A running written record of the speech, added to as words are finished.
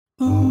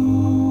Shannon's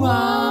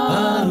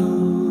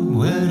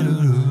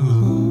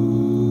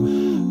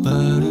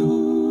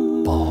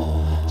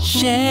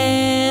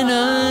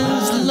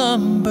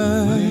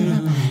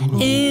Lumber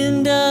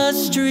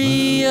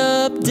Industry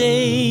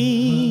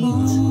Update.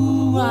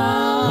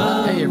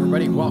 Hey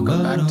everybody,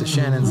 welcome back to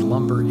Shannon's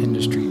Lumber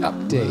Industry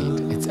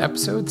Update. It's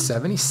episode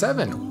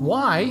 77.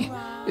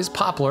 Why is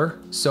poplar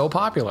so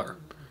popular?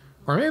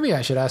 Or maybe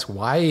I should ask,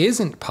 why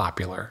isn't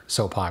poplar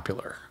so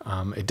popular?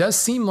 It does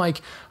seem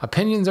like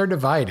opinions are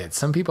divided.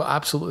 Some people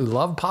absolutely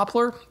love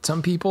poplar.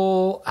 Some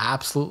people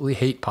absolutely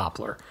hate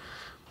poplar.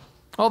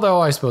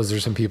 Although I suppose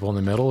there's some people in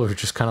the middle who are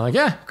just kind of like,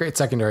 yeah, great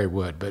secondary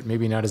wood, but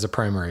maybe not as a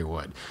primary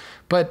wood.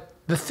 But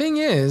the thing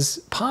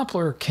is,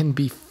 poplar can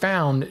be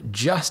found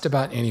just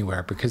about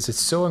anywhere because it's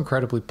so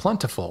incredibly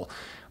plentiful.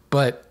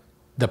 But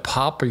the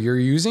poplar you're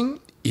using,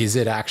 is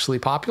it actually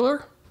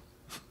popular?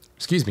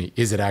 Excuse me,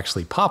 is it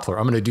actually poplar?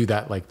 I'm going to do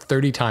that like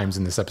 30 times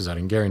in this episode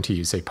and guarantee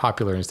you say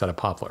popular instead of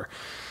poplar.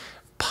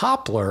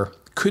 Poplar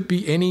could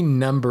be any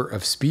number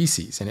of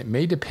species, and it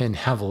may depend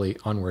heavily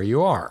on where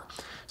you are.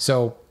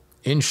 So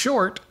in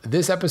short,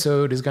 this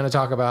episode is going to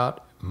talk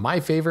about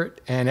my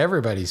favorite and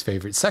everybody's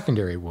favorite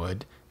secondary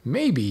wood.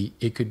 Maybe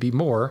it could be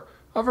more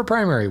of a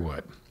primary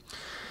wood.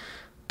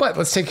 But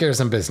let's take care of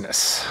some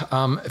business.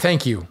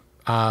 Thank you.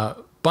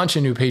 Bunch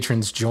of new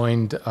patrons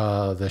joined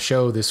the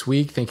show this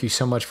week. Thank you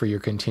so much for your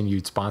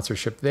continued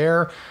sponsorship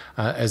there.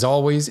 As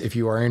always, if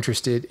you are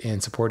interested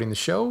in supporting the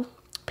show,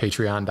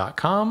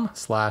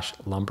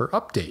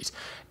 patreon.com/lumberupdate.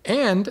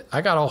 And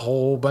I got a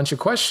whole bunch of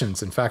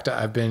questions. In fact,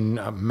 I've been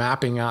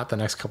mapping out the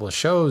next couple of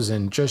shows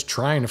and just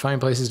trying to find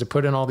places to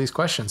put in all these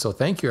questions. So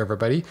thank you,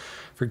 everybody,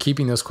 for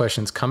keeping those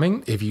questions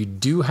coming. If you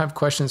do have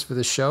questions for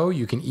the show,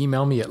 you can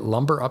email me at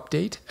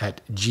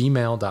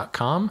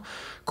lumberupdate@gmail.com.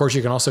 Of course,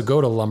 you can also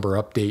go to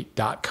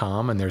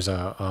lumberupdate.com, and there's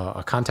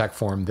a contact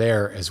form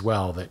there as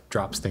well that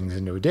drops things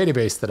into a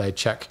database that I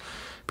check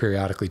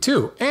periodically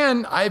too.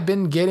 And I've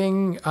been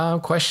getting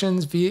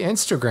questions via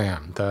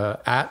Instagram. The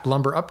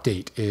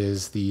 @lumberupdate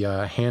is the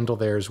handle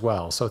there as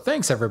well. So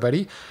thanks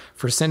everybody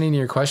for sending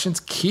your questions.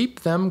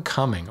 Keep them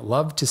coming.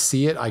 Love to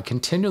see it. I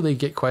continually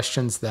get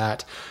questions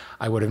that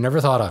I would have never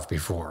thought of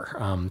before.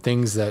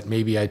 Things that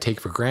maybe I take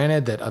for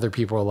granted that other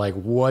people are like,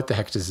 what the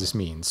heck does this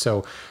mean?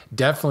 So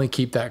definitely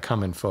keep that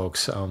coming,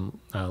 folks.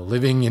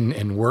 Living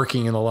and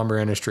working in the lumber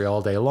industry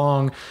all day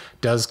long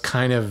does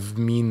kind of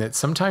mean that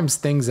sometimes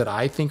things that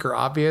I think are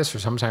obvious or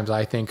sometimes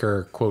I think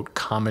are, quote,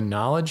 common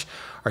knowledge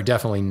are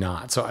definitely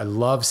not. So I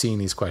love seeing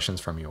these questions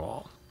from you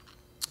all.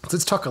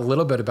 Let's talk a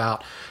little bit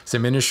about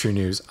some industry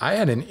news. I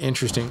had an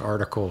interesting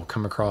article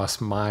come across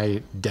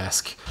my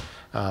desk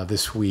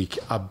this week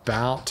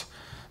about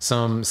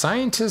some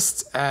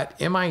scientists at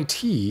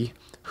MIT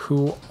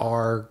who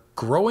are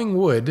growing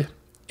wood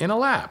in a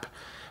lab.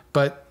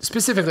 But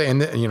specifically,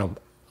 and you know,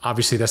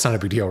 obviously that's not a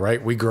big deal,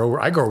 right? I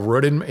grow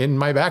wood in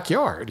my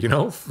backyard, you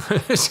know?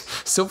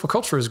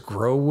 Silviculturists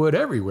grow wood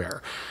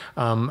everywhere.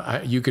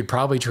 You could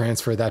probably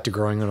transfer that to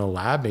growing in a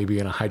lab, maybe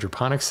in a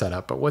hydroponic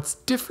setup. But what's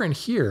different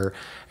here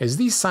is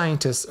these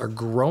scientists are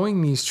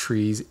growing these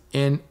trees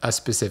in a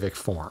specific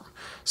form.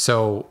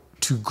 So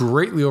to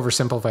greatly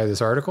oversimplify this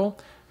article,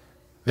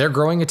 they're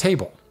growing a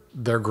table,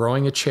 they're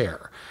growing a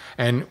chair.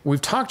 And we've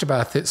talked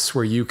about this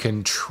where you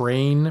can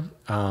train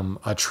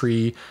a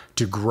tree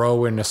to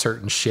grow in a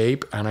certain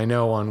shape. And I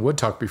know on Wood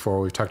Talk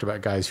before, we've talked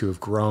about guys who have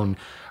grown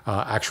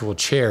actual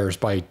chairs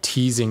by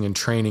teasing and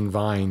training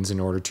vines in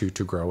order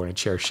to grow in a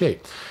chair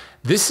shape.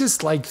 This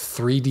is like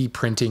 3D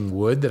printing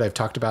wood that I've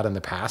talked about in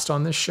the past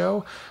on this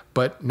show,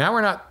 but now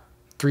we're not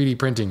 3D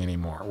printing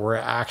anymore. We're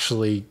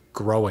actually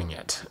growing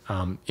it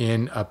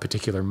in a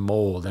particular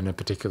mold and a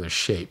particular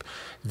shape.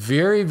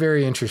 Very,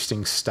 very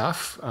interesting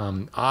stuff.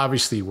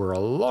 Obviously, we're a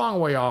long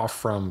way off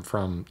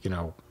from you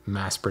know,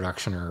 mass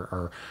production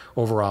or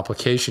overall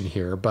application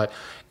here, but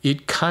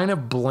it kind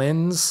of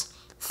blends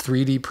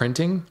 3D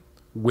printing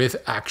with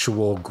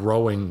actual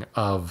growing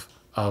of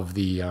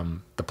the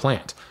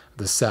plant,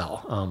 the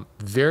cell.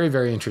 Very,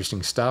 very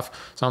interesting stuff.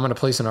 So I'm going to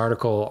place an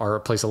article or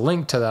place a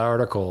link to that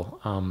article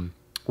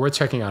worth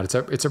checking out.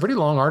 It's a pretty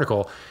long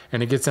article,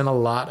 and it gets in a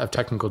lot of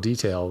technical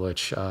detail,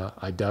 which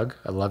I dug.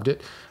 I loved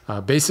it.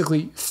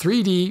 Basically,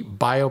 3D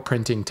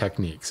bioprinting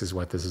techniques is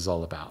what this is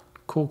all about.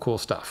 Cool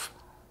stuff.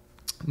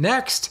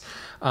 Next,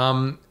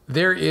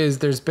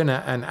 there's been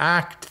an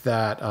act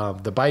that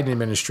the Biden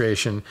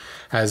administration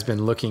has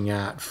been looking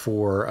at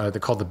for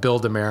called the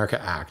Build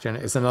America Act. And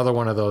it's another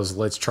one of those,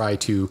 let's try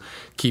to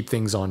keep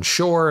things on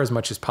shore as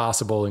much as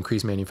possible,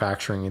 increase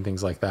manufacturing and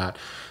things like that.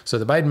 So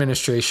the Biden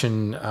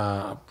administration,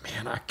 I'm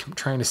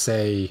trying to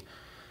say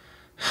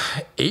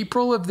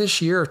April of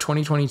this year, of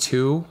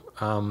 2022,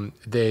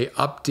 they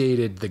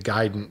updated the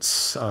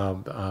guidance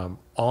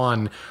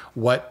on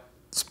what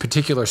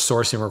particular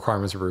sourcing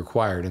requirements are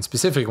required. And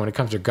specifically when it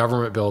comes to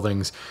government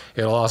buildings,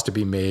 it all has to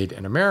be made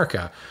in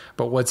America.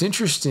 But what's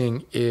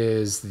interesting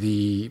is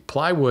the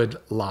plywood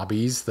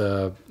lobbies,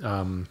 the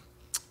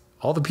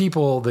all the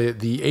people,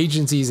 the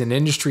agencies and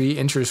industry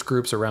interest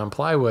groups around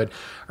plywood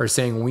are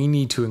saying we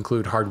need to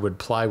include hardwood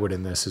plywood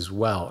in this as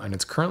well. And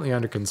it's currently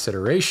under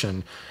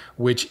consideration,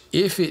 which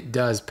if it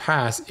does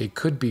pass, it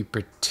could be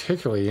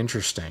particularly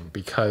interesting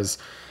because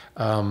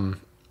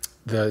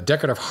the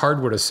Decorative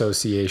Hardwood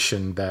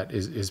Association that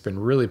has been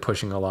really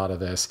pushing a lot of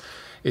this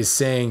is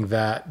saying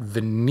that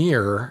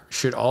veneer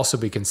should also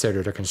be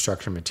considered a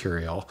construction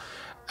material,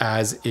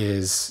 as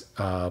is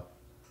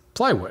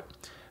plywood.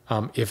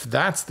 If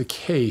that's the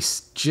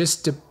case,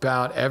 just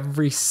about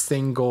every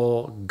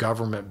single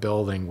government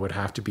building would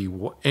have to be,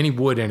 any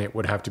wood in it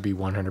would have to be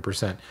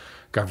 100%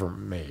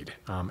 government made.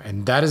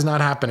 And that is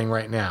not happening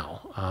right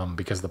now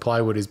because the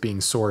plywood is being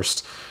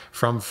sourced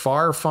from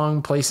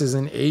far-flung places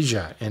in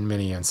Asia in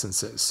many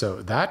instances.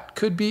 So that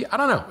could be, I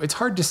don't know, it's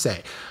hard to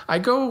say.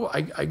 I'm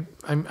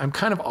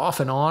kind of off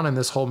and on in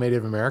this whole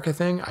Native America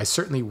thing. I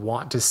certainly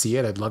want to see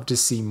it. I'd love to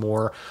see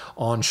more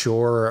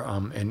onshore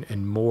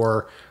and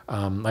more,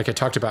 like I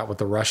talked about with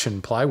the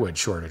Russian plywood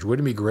shortage.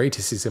 Wouldn't it be great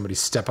to see somebody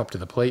step up to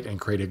the plate and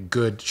create a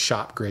good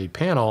shop grade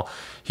panel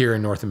here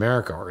in North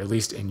America, or at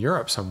least in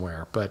Europe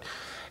somewhere? But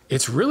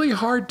it's really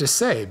hard to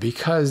say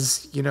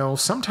because, you know,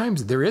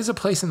 sometimes there is a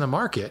place in the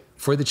market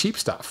for the cheap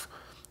stuff.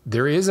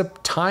 There is a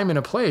time and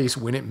a place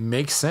when it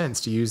makes sense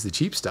to use the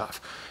cheap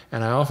stuff.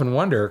 And I often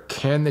wonder,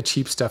 can the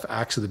cheap stuff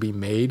actually be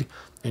made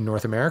in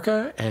North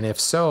America? And if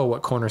so,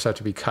 what corners have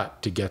to be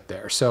cut to get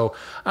there? So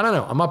I don't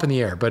know, I'm up in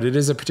the air, but it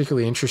is a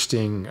particularly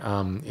interesting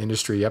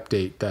industry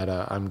update that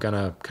I'm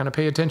gonna kind of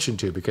pay attention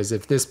to, because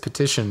if this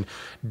petition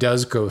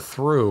does go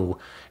through,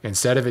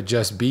 instead of it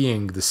just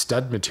being the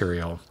stud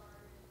material,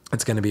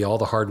 it's going to be all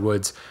the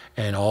hardwoods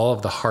and all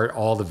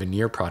the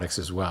veneer products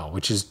as well,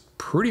 which is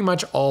pretty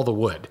much all the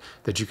wood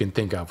that you can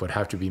think of would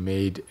have to be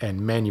made and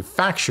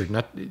manufactured.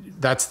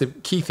 That's the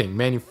key thing,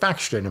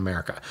 manufactured in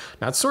America,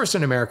 not sourced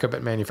in America,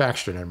 but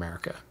manufactured in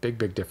America.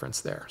 Big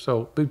difference there.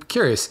 So be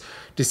curious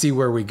to see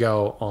where we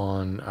go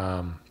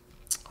on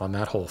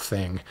that whole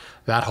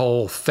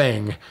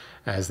thing,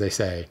 as they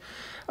say.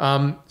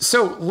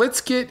 So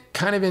let's get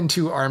kind of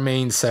into our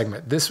main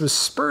segment. This was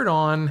spurred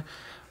on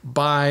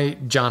by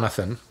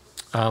Jonathan.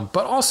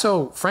 But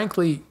also,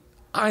 frankly,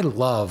 I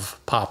love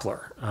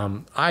poplar.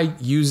 I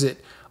use it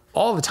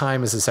all the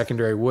time as a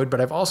secondary wood, but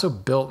I've also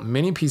built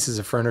many pieces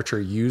of furniture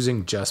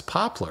using just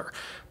poplar.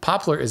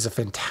 Poplar is a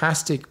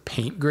fantastic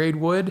paint grade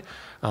wood.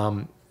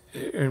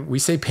 We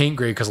say paint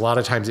grade because a lot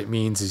of times it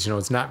means is, you know,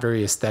 it's not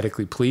very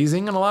aesthetically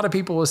pleasing. And a lot of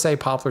people will say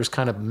poplar is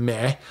kind of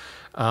meh.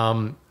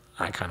 I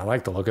kind of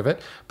like the look of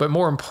it. But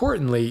more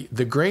importantly,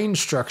 the grain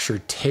structure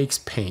takes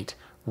paint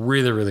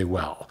really, really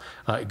well.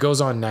 It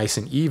goes on nice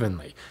and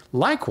evenly.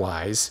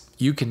 Likewise,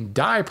 you can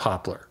dye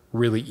poplar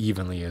really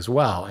evenly as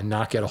well and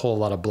not get a whole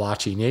lot of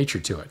blotchy nature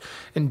to it.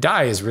 And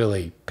dye is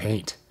really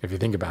paint, if you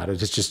think about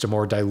it. It's just a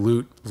more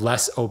dilute,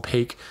 less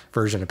opaque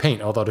version of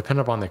paint. Although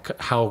depending upon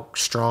how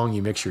strong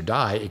you mix your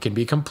dye, it can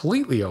be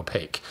completely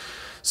opaque.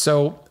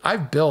 So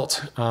I've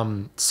built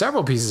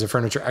several pieces of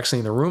furniture, actually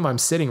in the room I'm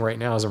sitting right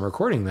now as I'm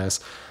recording this,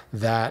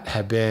 that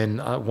have been,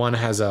 one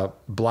has a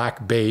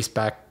black base,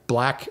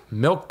 black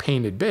milk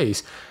painted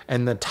base,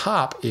 and the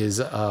top is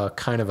a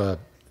kind of a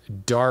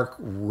dark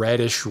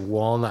reddish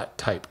walnut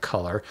type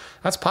color.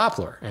 That's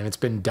poplar, and it's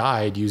been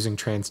dyed using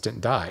transient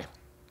dye.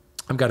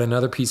 I've got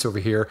another piece over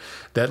here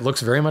that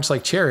looks very much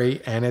like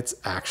cherry, and it's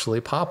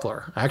actually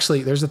poplar.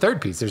 Actually, there's a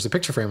third piece. There's a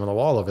picture frame on the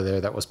wall over there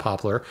that was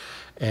poplar,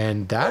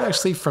 and that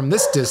actually from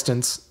this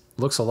distance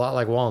looks a lot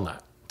like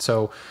walnut.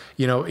 So,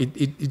 you know,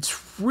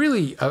 it's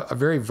really a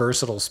very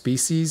versatile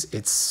species.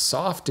 It's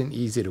soft and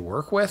easy to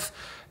work with.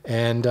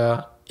 And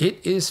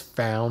it is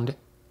found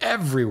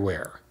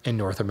everywhere in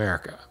North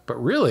America.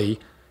 But really,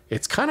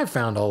 it's kind of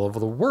found all over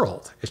the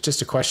world. It's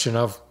just a question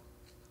of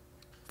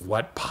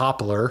what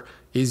poplar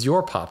is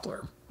your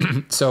poplar.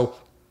 So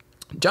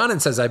Jonathan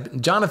says,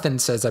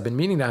 I've been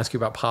meaning to ask you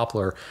about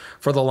poplar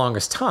for the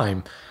longest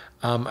time.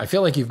 I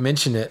feel like you've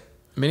mentioned it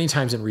many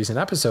times in recent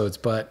episodes,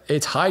 but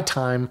it's high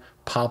time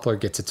poplar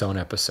gets its own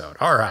episode.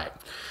 All right.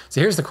 So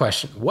here's the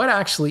question. What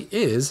actually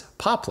is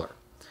poplar?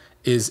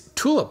 Is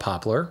tulip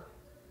poplar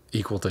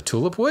equal to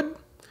tulip wood?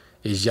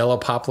 Is yellow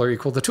poplar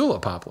equal to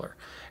tulip poplar?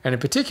 And in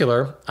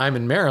particular, I'm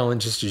in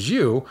Maryland, just as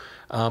you,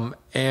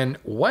 and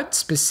what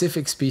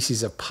specific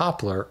species of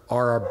poplar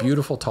are our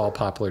beautiful tall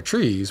poplar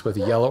trees with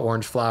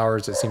yellow-orange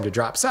flowers that seem to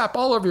drop sap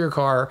all over your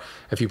car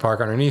if you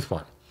park underneath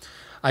one?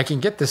 I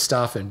can get this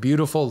stuff in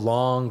beautiful,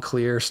 long,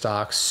 clear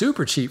stock,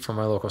 super cheap from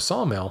my local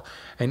sawmill,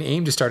 and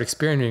aim to start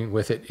experimenting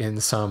with it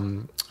in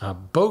some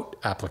boat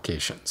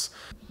applications.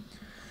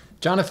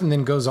 Jonathan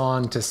then goes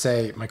on to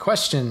say, my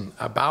question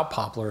about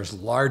poplar is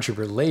largely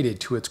related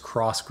to its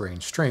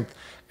cross-grain strength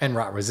and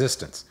rot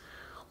resistance.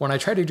 When I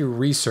try to do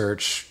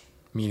research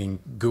meaning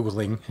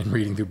Googling and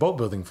reading through boat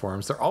building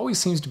forums, there always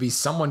seems to be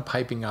someone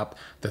piping up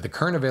that the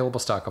current available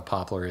stock of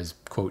poplar is,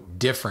 quote,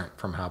 different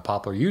from how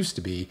poplar used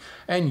to be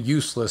and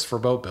useless for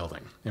boat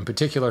building. In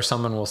particular,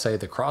 someone will say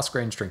the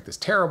cross-grain strength is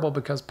terrible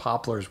because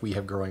poplars we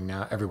have growing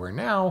now everywhere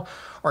now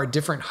are a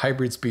different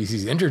hybrid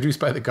species introduced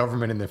by the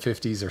government in the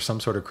 50s or some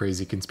sort of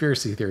crazy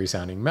conspiracy theory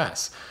sounding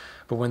mess.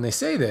 But when they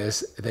say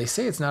this, they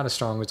say it's not as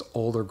strong as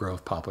older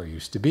growth poplar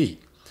used to be.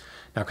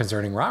 Now,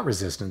 concerning rot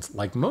resistance,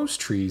 like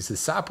most trees, the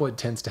sapwood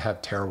tends to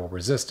have terrible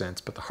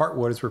resistance, but the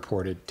heartwood is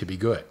reported to be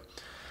good.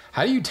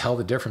 How do you tell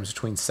the difference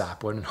between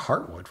sapwood and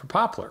heartwood for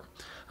poplar?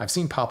 I've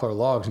seen poplar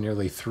logs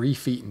nearly 3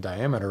 feet in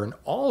diameter, and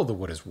all of the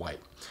wood is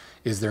white.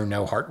 Is there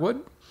no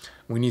heartwood?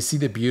 When you see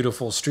the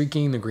beautiful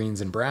streaking, the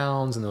greens and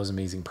browns, and those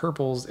amazing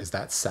purples, is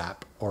that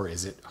sap or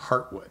is it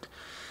heartwood?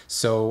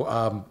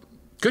 So,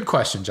 good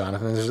question,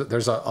 Jonathan.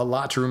 There's a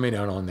lot to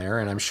ruminate on there,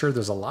 and I'm sure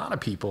there's a lot of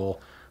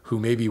people who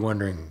may be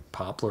wondering,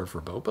 poplar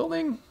for boat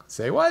building?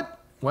 Say what?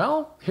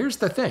 Well, here's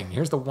the thing.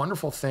 Here's the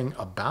wonderful thing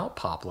about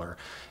poplar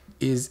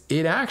is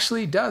it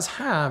actually does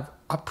have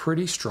a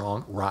pretty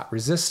strong rot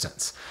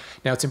resistance.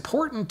 Now, it's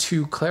important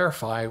to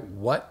clarify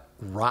what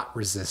rot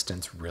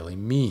resistance really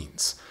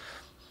means.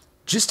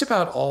 Just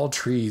about all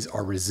trees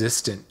are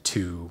resistant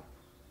to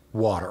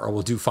water or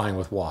will do fine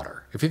with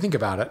water. If you think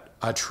about it,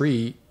 a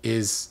tree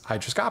is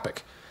hygroscopic.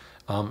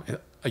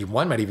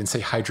 One might even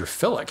say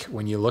hydrophilic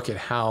when you look at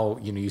how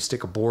you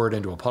stick a board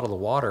into a puddle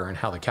of water and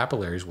how the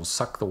capillaries will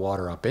suck the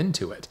water up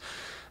into it.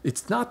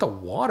 It's not the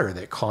water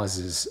that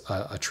causes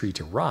a tree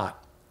to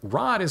rot.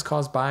 Rot is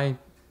caused by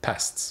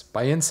pests,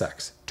 by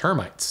insects,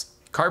 termites,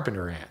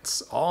 carpenter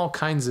ants, all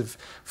kinds of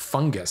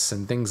fungus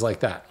and things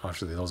like that.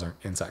 Actually, those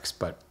aren't insects,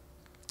 but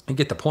you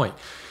get the point.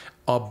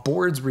 A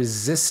board's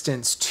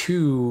resistance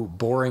to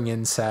boring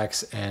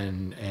insects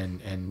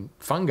and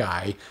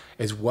fungi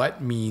is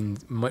what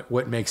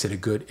makes it a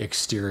good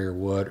exterior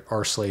wood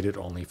or slated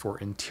only for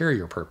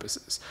interior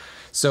purposes.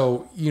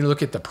 So you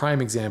look at the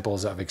prime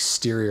examples of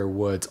exterior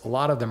woods, a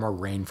lot of them are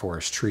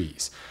rainforest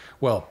trees.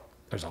 Well,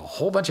 there's a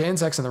whole bunch of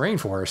insects in the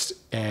rainforest,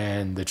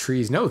 and the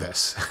trees know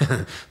this.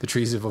 The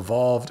trees have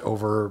evolved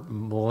over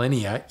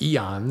millennia,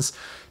 eons,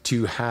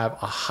 to have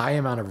a high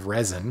amount of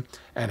resin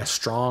and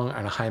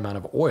a high amount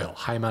of oil,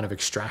 high amount of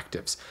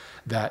extractives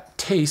that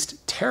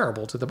taste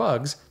terrible to the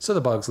bugs, so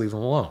the bugs leave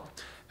them alone.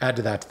 Add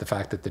to that the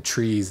fact that the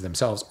trees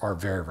themselves are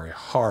very, very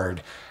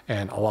hard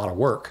and a lot of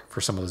work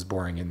for some of those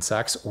boring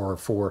insects or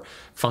for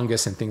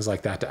fungus and things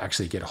like that to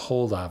actually get a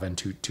hold of and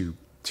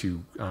to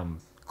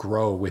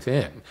grow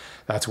within.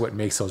 That's what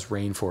makes those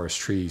rainforest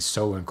trees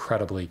so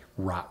incredibly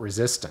rot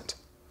resistant.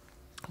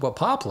 Well,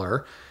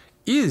 poplar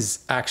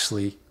is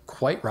actually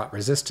quite rot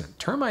resistant.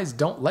 Termites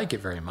don't like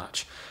it very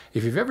much.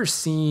 If you've ever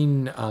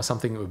seen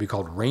something that would be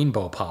called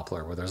rainbow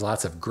poplar, where there's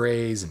lots of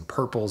grays and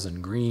purples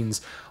and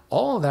greens,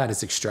 all of that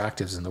is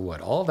extractives in the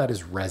wood. All of that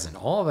is resin.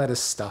 All of that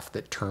is stuff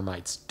that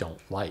termites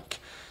don't like.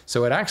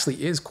 So it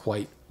actually is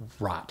quite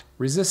rot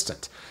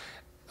resistant.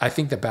 I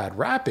think the bad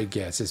rap it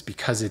gets is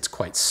because it's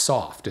quite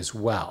soft as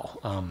well.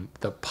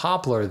 The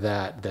poplar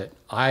that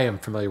I am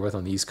familiar with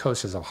on the East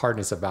Coast has a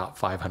hardness of about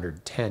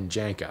 510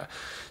 Janka.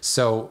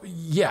 So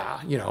yeah,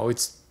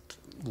 it's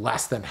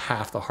less than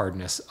half the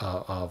hardness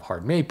of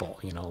hard maple,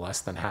 less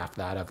than half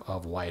that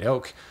of white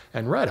oak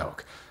and red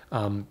oak.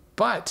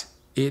 But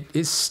it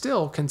is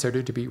still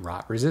considered to be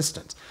rot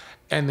resistant.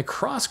 And the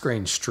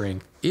cross-grain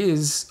strength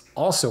is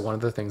also one of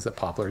the things that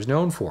poplar is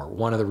known for.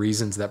 One of the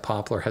reasons that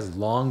poplar has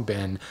long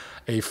been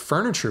a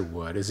furniture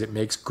wood is it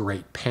makes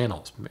great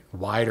panels,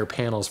 wider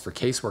panels for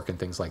casework and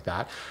things like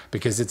that,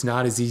 because it's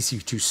not as easy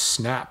to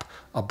snap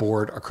a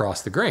board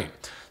across the grain.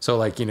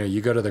 So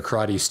you go to the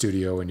karate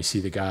studio and you see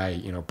the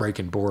guy,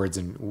 breaking boards,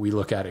 and we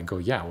look at it and go,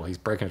 yeah, well, he's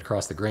breaking it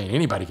across the grain.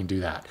 Anybody can do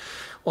that.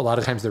 Well, a lot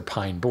of times they're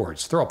pine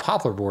boards. Throw a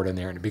poplar board in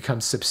there and it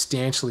becomes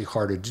substantially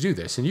harder to do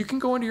this. And you can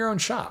go into your own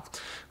shop,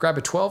 grab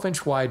a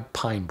 12-inch wide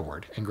pine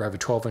board and grab a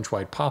 12-inch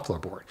wide poplar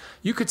board.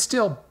 You could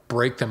still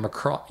break them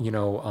across,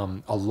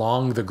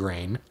 along the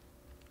grain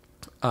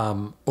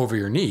over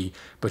your knee,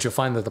 but you'll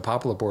find that the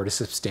poplar board is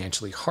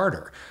substantially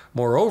harder.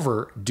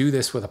 Moreover, do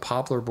this with a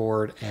poplar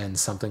board and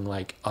something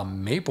like a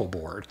maple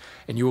board,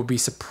 and you will be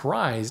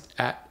surprised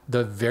at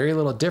the very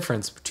little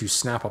difference to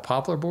snap a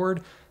poplar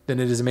board than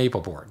it is a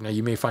maple board. Now,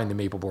 you may find the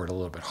maple board a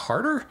little bit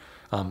harder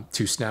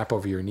to snap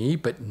over your knee,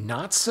 but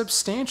not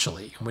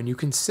substantially. And when you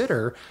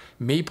consider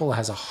maple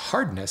has a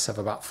hardness of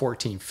about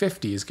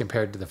 1450 as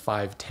compared to the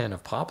 510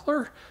 of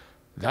poplar,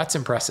 that's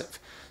impressive.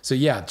 So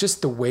yeah,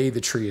 just the way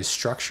the tree is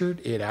structured,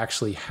 it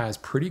actually has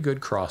pretty good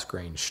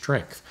cross-grain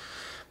strength.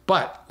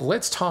 But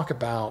let's talk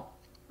about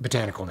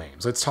botanical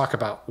names. Let's talk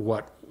about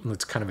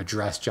let's kind of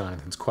address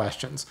Jonathan's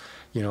questions.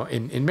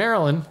 In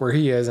Maryland, where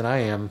he is and I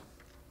am,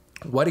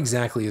 what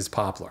exactly is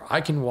poplar?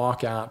 I can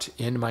walk out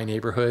in my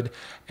neighborhood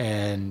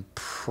and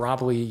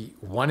probably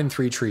 1 in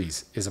 3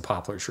 trees is a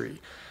poplar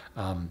tree.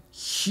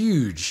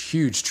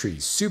 Huge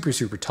trees, super,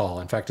 super tall.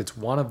 In fact, it's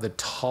one of the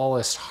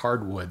tallest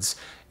hardwoods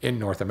in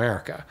North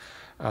America.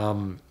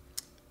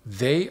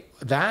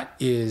 That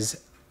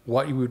is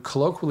what you would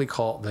colloquially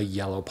call the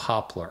yellow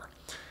poplar.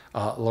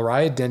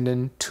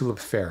 Liriodendron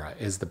tulipfera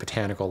is the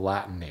botanical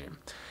Latin name.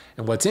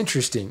 And what's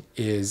interesting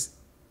is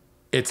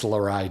it's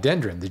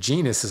Liriodendron. The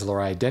genus is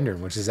Liriodendron,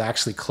 which is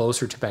actually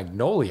closer to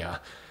Magnolia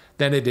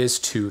than it is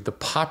to the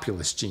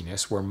Populus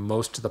genus, where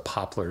most of the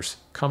poplars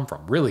come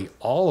from. Really,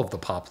 all of the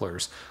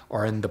poplars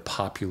are in the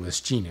Populus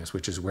genus,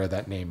 which is where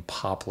that name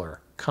poplar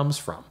comes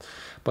from.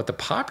 But the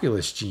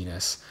Populus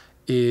genus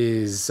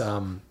is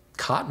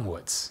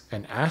cottonwoods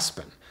and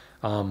aspen,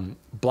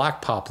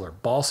 black poplar,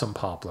 balsam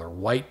poplar,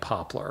 white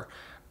poplar.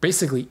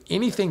 Basically,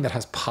 anything that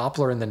has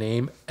poplar in the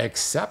name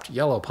except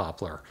yellow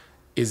poplar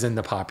is in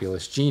the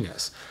Populus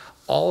genus.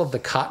 All of the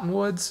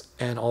cottonwoods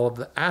and all of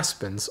the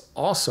aspens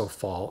also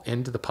fall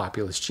into the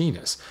Populus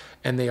genus,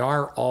 and they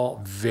are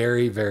all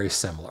very, very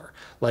similar.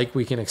 Like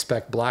we can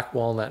expect black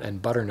walnut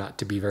and butternut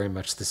to be very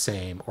much the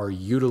same, or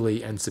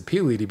Eudaly and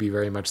sapele to be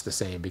very much the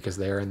same because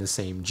they are in the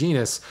same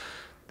genus.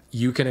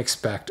 You can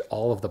expect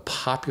all of the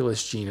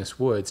Populus genus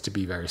woods to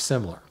be very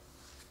similar.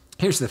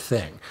 Here's the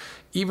thing.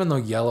 Even though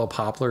yellow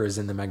poplar is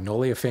in the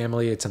Magnolia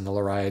family, it's in the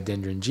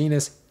Liriodendron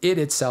genus, it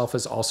itself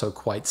is also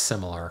quite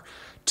similar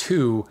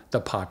to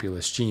the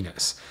Populus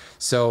genus.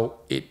 So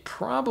it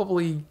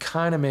probably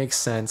kind of makes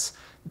sense.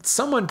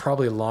 Someone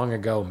probably long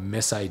ago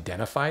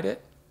misidentified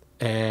it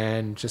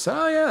and just,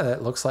 oh yeah,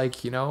 that looks like,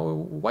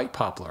 white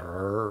poplar,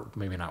 or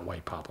maybe not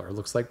white poplar. It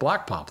looks like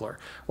black poplar.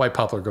 White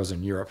poplar grows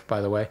in Europe,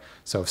 by the way.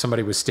 So if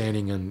somebody was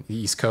standing on the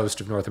east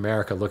coast of North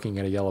America looking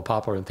at a yellow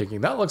poplar and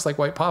thinking, that looks like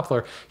white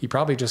poplar, he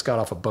probably just got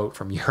off a boat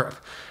from Europe.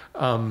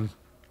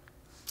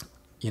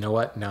 You know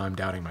what? Now I'm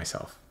doubting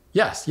myself.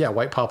 Yes, yeah,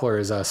 white poplar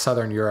is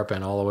southern Europe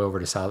and all the way over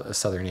to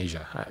southern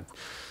Asia.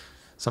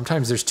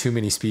 Sometimes there's too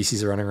many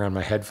species running around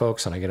my head,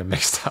 folks, and I get them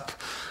mixed up.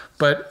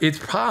 But it's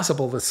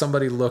possible that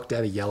somebody looked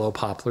at a yellow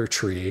poplar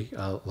tree,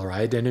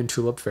 Liriodendron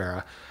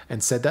tulipfera,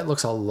 and said that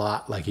looks a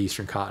lot like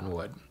Eastern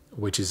Cottonwood,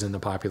 which is in the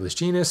Populus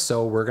genus,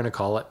 so we're going to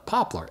call it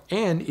poplar.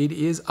 And it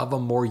is of a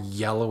more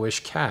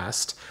yellowish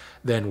cast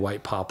than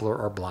white poplar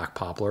or black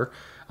poplar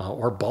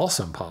or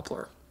balsam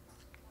poplar.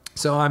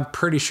 So I'm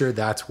pretty sure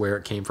that's where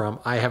it came from.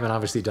 I haven't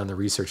obviously done the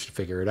research to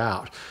figure it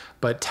out,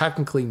 but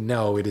technically,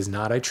 no, it is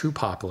not a true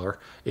poplar.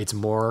 It's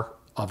more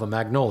of a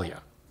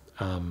magnolia.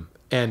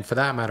 And for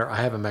that matter, I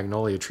have a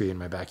magnolia tree in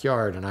my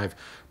backyard, and I've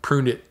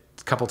pruned it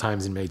a couple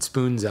times and made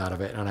spoons out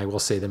of it. And I will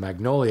say the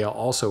magnolia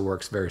also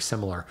works very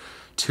similar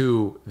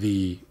to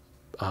the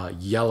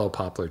yellow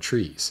poplar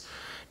trees.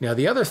 Now,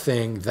 the other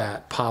thing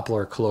that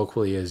poplar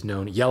colloquially is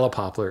known, yellow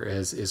poplar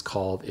is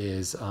called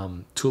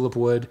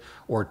tulipwood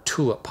or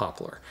tulip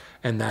poplar.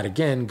 And that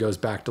again goes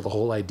back to the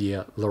whole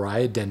idea,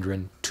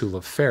 Liriodendron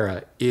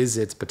tulipfera is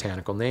its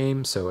botanical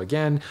name. So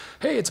again,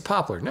 hey, it's a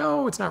poplar.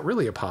 No, it's not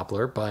really a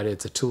poplar, but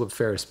it's a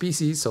tulipfera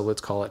species. So let's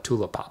call it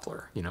tulip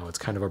poplar. It's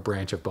kind of a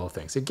branch of both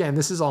things. Again,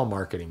 this is all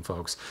marketing,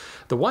 folks.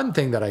 The one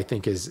thing that I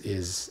think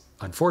is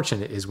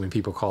unfortunate is when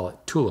people call it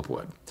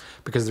tulipwood,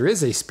 because there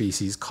is a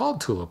species called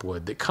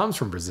tulipwood that comes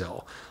from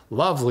Brazil.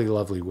 Lovely,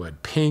 lovely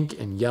wood, pink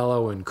and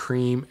yellow and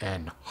cream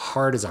and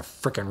hard as a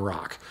frickin'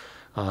 rock.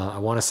 I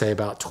want to say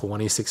about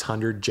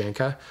 2,600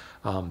 Janka,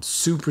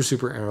 super,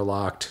 super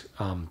interlocked,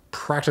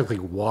 practically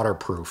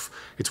waterproof.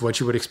 It's what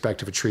you would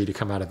expect of a tree to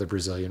come out of the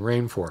Brazilian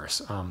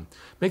rainforest.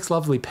 Makes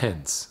lovely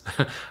pins.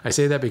 I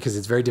say that because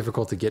it's very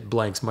difficult to get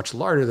blanks much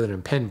larger than a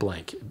pen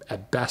blank,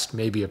 at best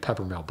maybe a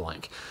peppermill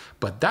blank.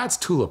 But that's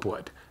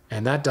tulipwood,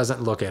 and that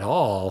doesn't look at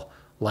all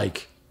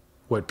like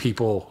what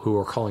people who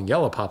are calling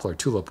yellow poplar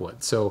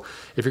tulipwood. So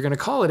if you're going to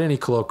call it any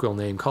colloquial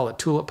name, call it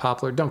tulip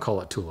poplar, don't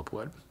call it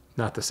tulipwood.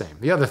 Not the same.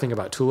 The other thing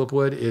about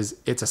tulipwood is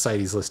it's a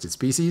CITES listed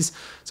species.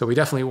 So we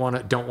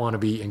definitely don't want to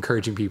be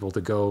encouraging people to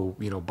go,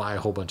 buy a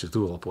whole bunch of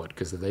tulipwood,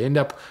 because if they end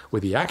up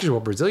with the actual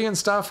Brazilian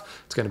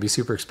stuff, it's going to be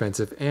super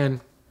expensive, and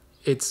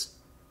it's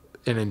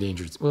an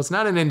endangered. Well, it's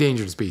not an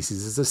endangered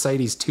species. It's a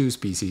CITES 2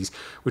 species,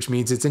 which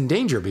means it's in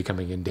danger of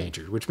becoming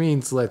endangered, which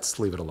means let's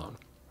leave it alone.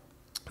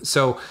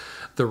 So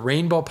the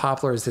rainbow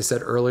poplar, as I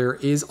said earlier,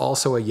 is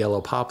also a yellow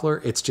poplar.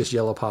 It's just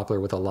yellow poplar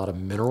with a lot of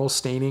mineral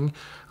staining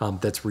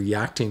that's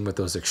reacting with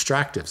those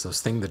extractives,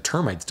 those things the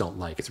termites don't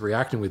like. It's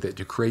reacting with it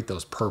to create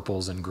those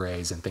purples and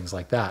grays and things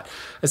like that.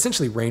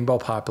 Essentially, rainbow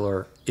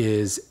poplar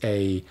is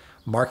a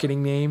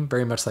marketing name,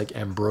 very much like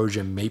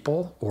ambrosia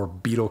maple or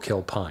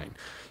beetle-kill pine.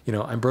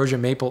 Ambrosia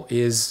maple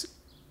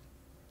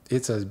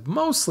it's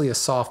mostly a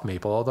soft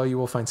maple, although you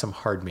will find some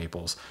hard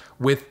maples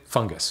with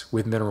fungus,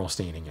 with mineral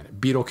staining in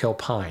it. Beetle-kill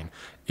pine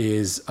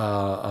is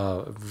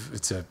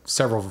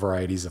several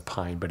varieties of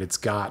pine, but it's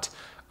got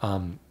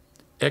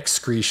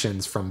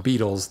excretions from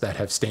beetles that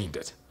have stained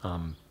it.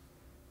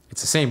 It's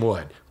the same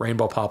wood.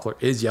 Rainbow poplar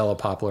is yellow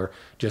poplar,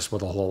 just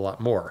with a whole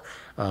lot more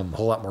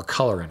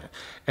color in it.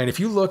 And if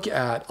you look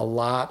at a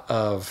lot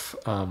of,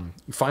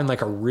 you find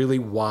like a really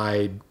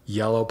wide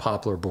yellow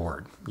poplar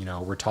board.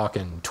 We're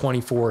talking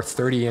 24,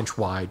 30-inch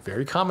wide.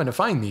 Very common to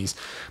find these,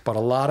 but a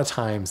lot of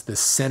times the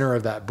center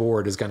of that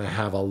board is going to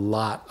have a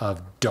lot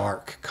of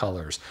dark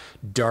colors,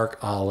 dark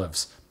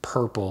olives,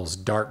 purples,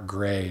 dark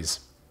grays.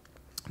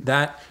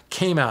 That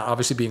came out,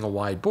 obviously being a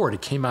wide board,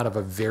 it came out of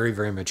a very,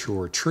 very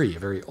mature tree, a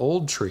very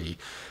old tree.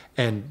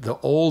 And the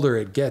older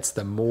it gets,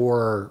 the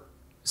more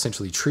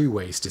essentially tree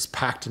waste is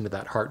packed into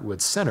that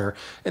heartwood center,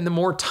 and the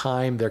more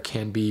time there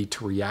can be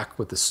to react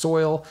with the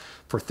soil,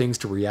 for things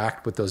to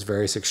react with those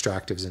various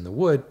extractives in the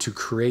wood to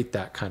create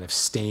that kind of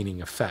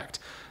staining effect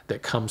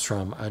that comes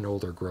from an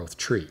older growth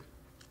tree.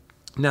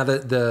 Now,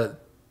 the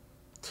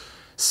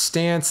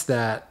stance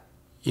that,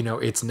 you know,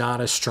 it's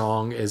not as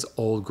strong as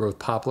old growth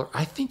poplar,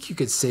 I think you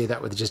could say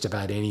that with just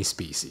about any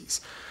species.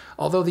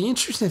 Although the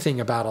interesting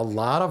thing about a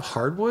lot of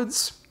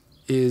hardwoods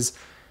is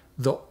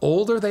the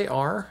older they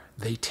are,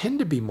 they tend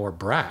to be more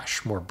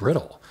brash, more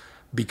brittle,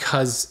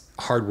 because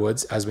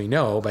hardwoods, as we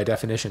know, by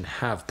definition,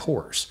 have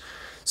pores.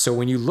 So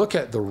when you look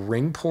at the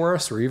ring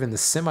porous or even the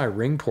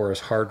semi-ring porous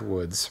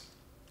hardwoods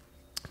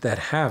that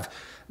have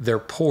their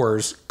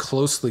pores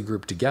closely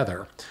grouped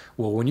together,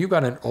 well, when you've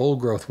got an old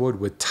growth wood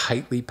with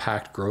tightly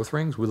packed growth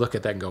rings, we look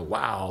at that and go,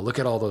 wow, look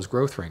at all those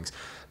growth rings.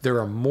 There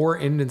are more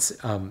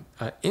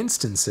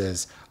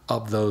instances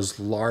of those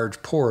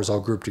large pores all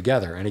grouped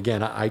together. And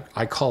again, I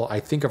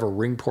think of a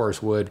ring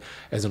porous wood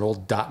as an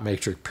old dot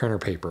matrix printer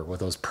paper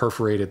with those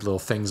perforated little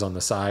things on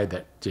the side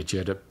that you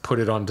had to put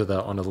it onto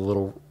the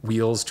little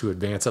wheels to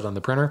advance it on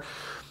the printer.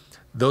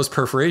 Those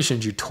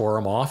perforations, you tore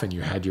them off and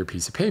you had your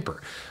piece of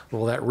paper.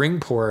 Well, that ring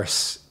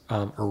porous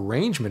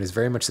arrangement is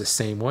very much the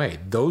same way.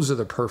 Those are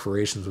the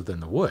perforations within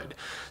the wood.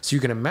 So you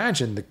can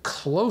imagine the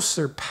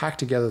closer packed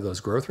together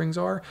those growth rings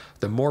are,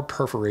 the more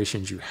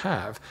perforations you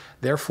have,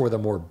 therefore the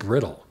more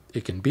brittle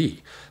it can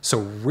be. So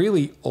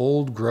really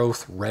old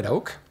growth red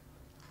oak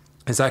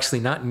is actually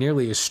not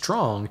nearly as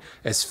strong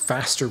as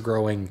faster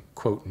growing,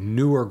 quote,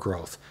 newer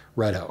growth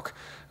red oak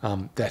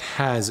that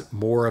has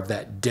more of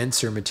that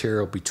denser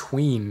material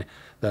between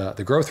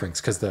the growth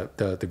rings, because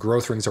the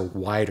growth rings are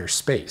wider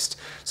spaced.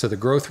 So the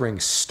growth ring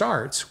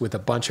starts with a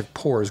bunch of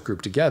pores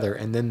grouped together,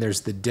 and then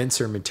there's the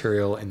denser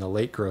material in the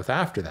late growth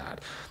after that.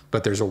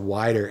 But there's a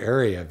wider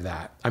area of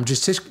that. I'm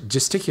just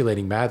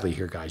gesticulating madly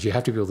here, guys. You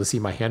have to be able to see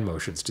my hand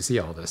motions to see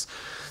all this.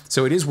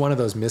 So it is one of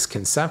those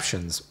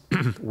misconceptions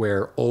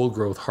where old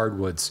growth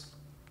hardwoods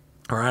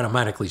are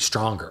automatically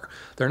stronger.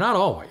 They're not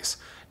always.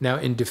 Now,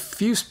 in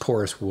diffuse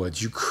porous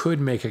woods, you could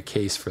make a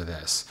case for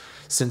this,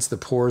 since the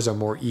pores are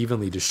more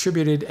evenly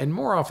distributed, and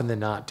more often than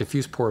not,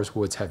 diffuse porous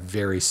woods have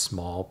very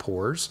small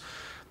pores.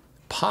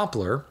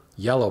 Poplar,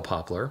 yellow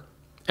poplar,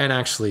 and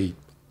actually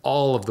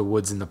all of the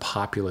woods in the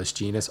Populus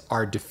genus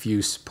are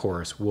diffuse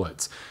porous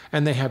woods,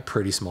 and they have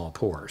pretty small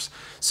pores.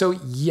 So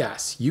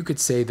yes, you could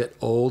say that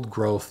old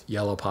growth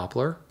yellow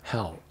poplar,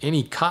 hell,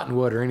 any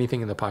cottonwood or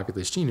anything in the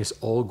Populus genus,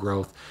 old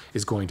growth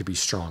is going to be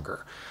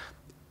stronger.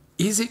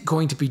 Is it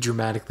going to be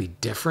dramatically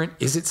different?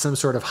 Is it some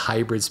sort of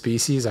hybrid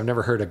species? I've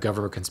never heard a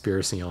government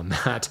conspiracy on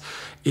that.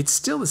 It's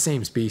still the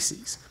same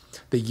species.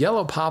 The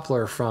yellow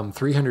poplar from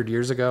 300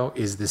 years ago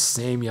is the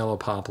same yellow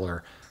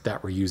poplar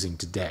that we're using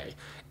today.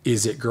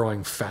 Is it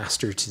growing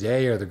faster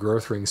today? Are the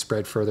growth rings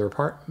spread further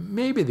apart?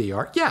 Maybe they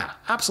are. Yeah,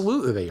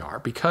 absolutely they are,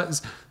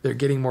 because they're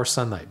getting more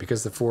sunlight,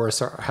 because the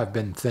forests have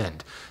been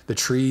thinned. The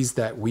trees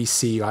that we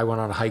see, I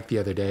went on a hike the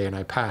other day and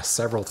I passed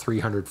several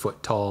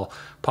 300-foot tall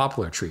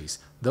poplar trees.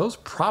 Those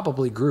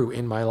probably grew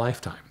in my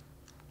lifetime.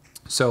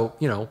 So,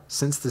 you know,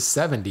 since the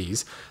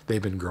 70s,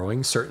 they've been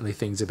growing. Certainly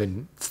things have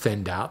been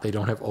thinned out. They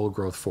don't have old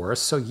growth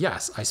forests. So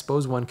yes, I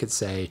suppose one could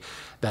say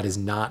that is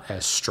not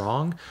as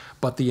strong,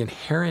 but the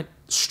inherent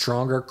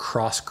stronger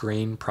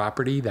cross-grain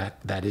property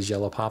that is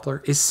yellow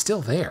poplar is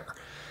still there.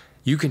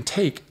 You can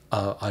take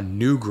a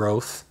new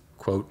growth,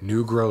 quote,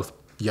 new growth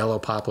yellow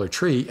poplar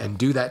tree and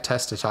do that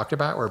test I talked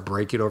about, or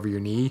break it over your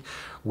knee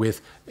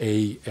with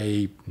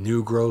a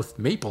new growth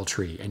maple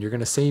tree, and you're going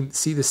to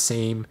see the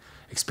same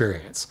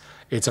experience.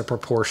 It's a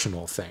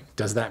proportional thing.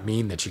 Does that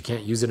mean that you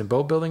can't use it in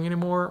boat building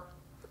anymore?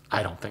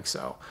 I don't think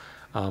so.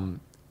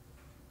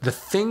 The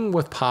thing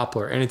with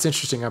poplar, and it's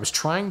interesting, I was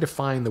trying to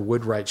find the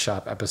Woodwright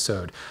Shop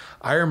episode.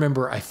 I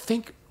remember, I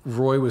think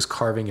Roy was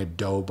carving a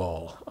dough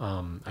bowl.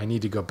 I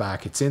need to go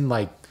back. It's in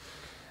like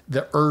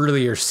the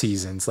earlier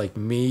seasons, like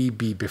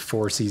maybe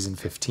before season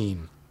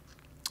 15.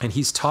 And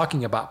he's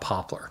talking about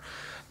poplar.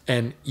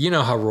 And you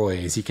know how Roy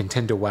is. He can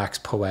tend to wax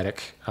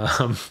poetic.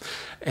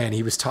 And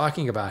he was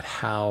talking about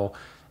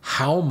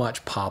how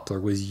much poplar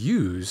was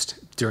used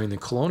during the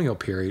colonial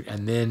period,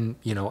 and then,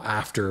 you know,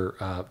 after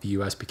the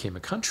U.S. became a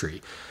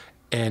country.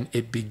 And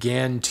it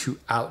began to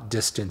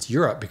outdistance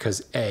Europe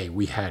because, A,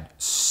 we had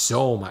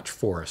so much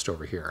forest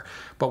over here,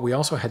 but we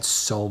also had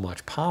so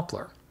much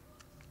poplar.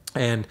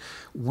 And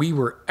we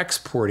were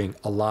exporting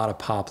a lot of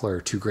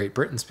poplar to Great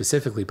Britain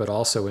specifically, but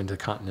also into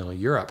continental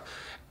Europe.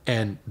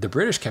 And the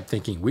British kept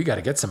thinking, we got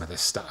to get some of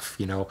this stuff.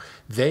 You know,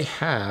 they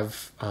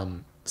have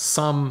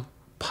some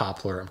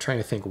poplar. I'm trying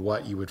to think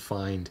what you would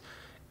find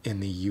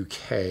in the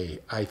UK.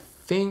 I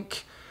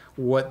think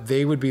what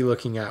they would be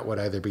looking at would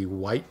either be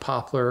white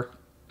poplar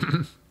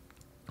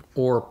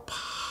or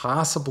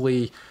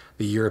possibly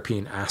the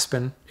European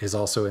aspen is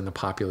also in the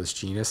Populus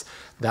genus.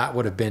 That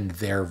would have been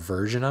their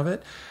version of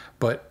it.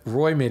 But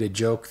Roy made a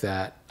joke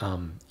that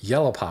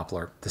yellow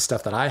poplar, the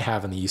stuff that I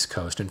have on the East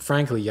Coast, and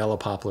frankly, yellow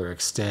poplar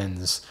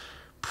extends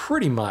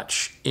pretty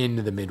much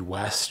into the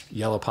Midwest.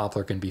 Yellow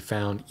poplar can be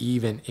found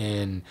even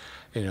in,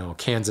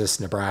 Kansas,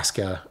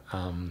 Nebraska,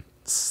 a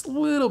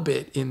little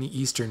bit in the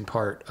eastern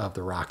part of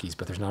the Rockies,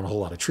 but there's not a whole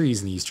lot of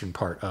trees in the eastern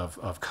part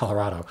of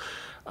Colorado.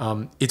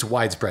 It's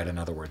widespread, in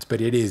other words,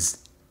 but it is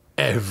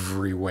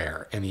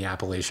everywhere in the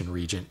Appalachian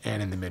region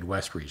and in the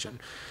Midwest region.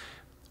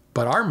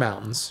 But our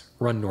mountains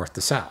run north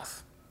to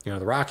south. The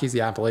Rockies,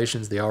 the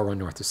Appalachians, they all run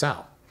north to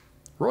south.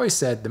 Roy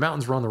said the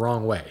mountains run the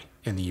wrong way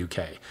in the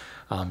UK.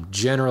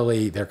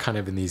 Generally, they're kind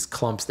of in these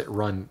clumps that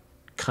run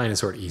kind of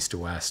sort of east to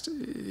west.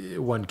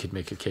 One could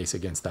make a case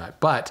against that.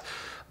 But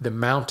the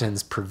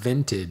mountains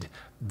prevented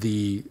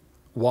the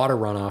water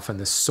runoff and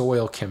the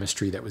soil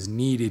chemistry that was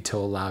needed to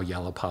allow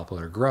yellow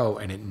poplar to grow,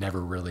 and it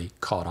never really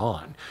caught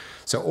on.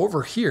 So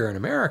over here in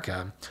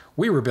America,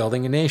 we were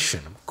building a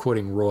nation. I'm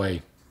quoting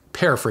Roy,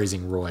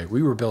 paraphrasing Roy,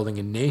 we were building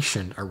a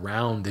nation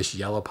around this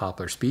yellow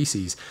poplar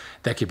species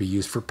that could be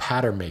used for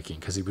pattern making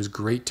because it was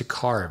great to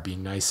carve,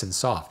 being nice and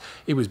soft.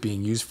 It was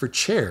being used for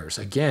chairs.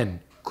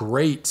 Again,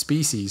 great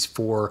species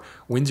for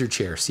Windsor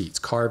chair seats,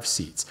 carved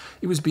seats.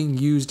 It was being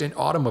used in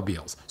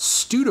automobiles.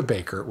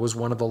 Studebaker was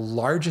one of the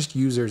largest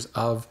users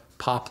of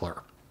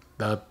poplar,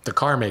 the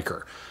car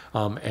maker.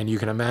 And you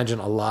can imagine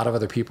a lot of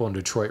other people in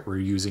Detroit were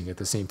using it,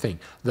 the same thing.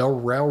 The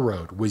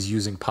railroad was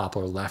using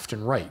poplar left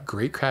and right.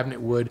 Great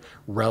cabinet wood,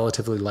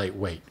 relatively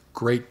lightweight.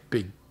 Great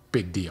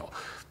big deal.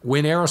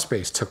 When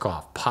aerospace took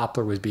off,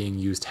 poplar was being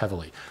used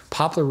heavily.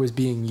 Poplar was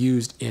being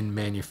used in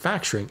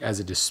manufacturing as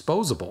a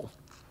disposable,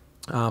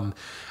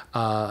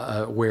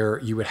 where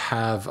you would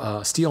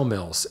have steel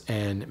mills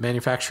and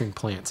manufacturing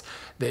plants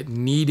that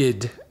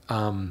needed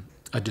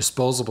a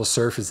disposable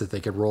surface that they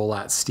could roll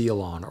out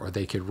steel on, or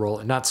they could roll,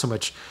 not so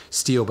much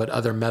steel, but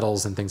other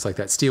metals and things like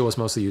that. Steel was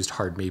mostly used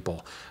hard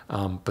maple,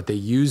 but they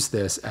used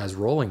this as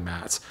rolling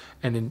mats,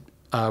 and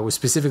was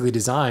specifically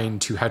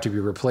designed to have to be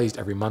replaced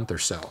every month or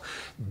so.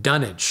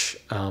 Dunnage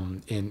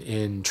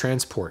in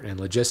transport and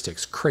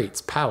logistics,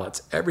 crates,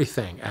 pallets,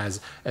 everything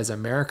as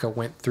America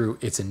went through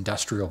its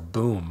industrial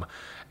boom,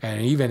 and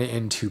even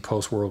into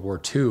post-World War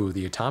II,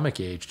 the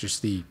atomic age,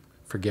 just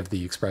forgive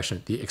the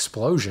expression, the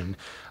explosion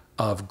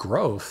of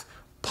growth,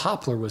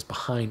 poplar was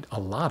behind a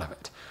lot of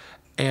it.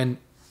 And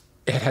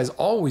it has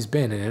always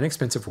been an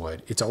inexpensive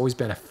wood. It's always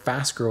been a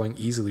fast-growing,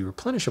 easily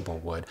replenishable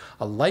wood,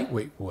 a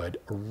lightweight wood,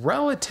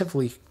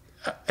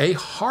 a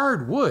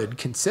hard wood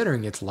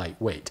considering its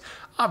lightweight.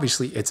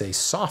 Obviously, it's a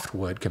soft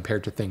wood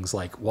compared to things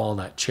like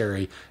walnut,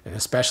 cherry, and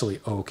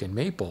especially oak and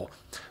maple.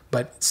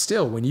 But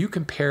still, when you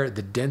compare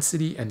the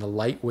density and the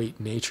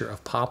lightweight nature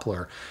of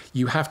poplar,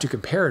 you have to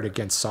compare it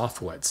against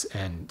softwoods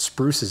and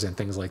spruces and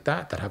things like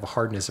that have a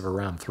hardness of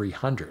around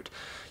 300.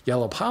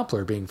 Yellow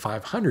poplar, being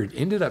 500,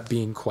 ended up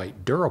being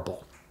quite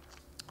durable.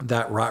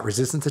 That rot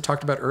resistance I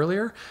talked about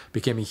earlier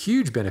became a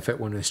huge benefit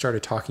when we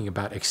started talking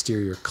about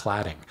exterior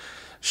cladding,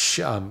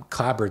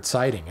 clapboard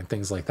siding and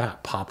things like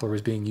that. Poplar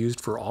was being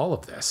used for all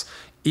of this.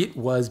 It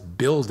was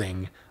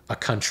building a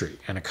country,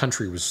 and a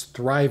country was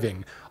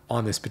thriving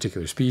on this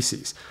particular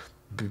species.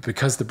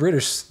 Because the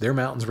British, their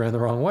mountains ran the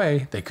wrong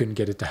way, they couldn't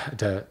get it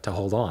to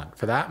hold on.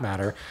 For that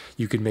matter,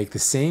 you could make the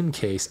same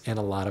case in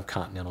a lot of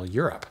continental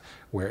Europe,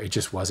 where it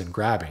just wasn't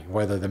grabbing.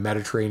 Whether the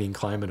Mediterranean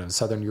climate of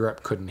southern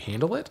Europe couldn't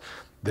handle it,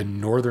 the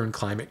northern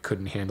climate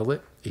couldn't handle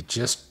it, it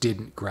just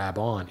didn't grab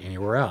on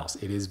anywhere else.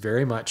 It is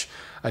very much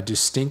a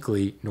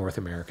distinctly North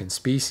American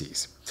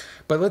species.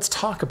 But let's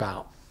talk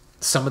about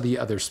some of the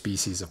other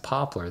species of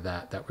poplar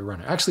that we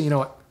run. Actually, you know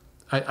what?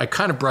 I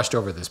kind of brushed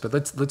over this, but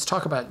let's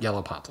talk about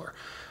yellow poplar.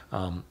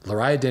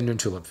 Liriodendron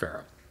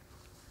tulipfera.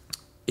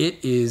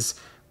 It is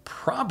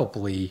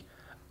probably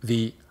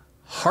the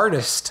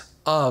hardest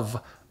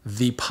of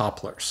the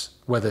poplars,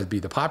 whether it be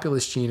the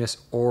Populus genus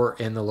or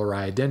in the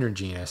Liriodendron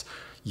genus.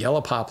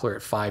 Yellow poplar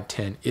at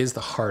 510 is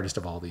the hardest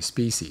of all these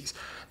species.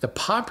 The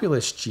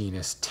Populus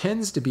genus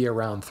tends to be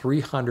around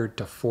 300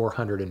 to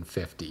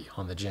 450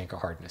 on the Janka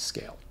hardness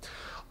scale.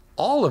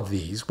 All of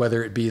these,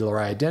 whether it be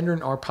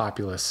Liriodendron or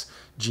Populus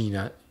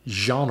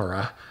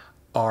genre,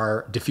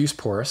 are diffuse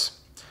porous,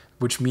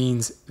 which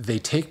means they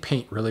take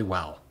paint really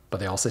well, but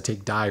they also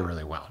take dye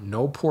really well.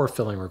 No pore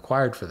filling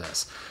required for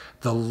this.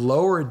 The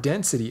lower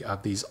density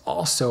of these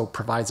also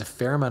provides a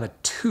fair amount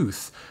of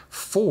tooth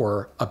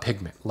for a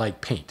pigment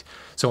like paint.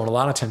 So a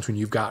lot of times when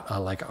you've got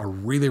like a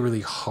really,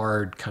 really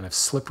hard kind of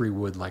slippery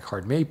wood like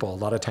hard maple, a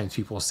lot of times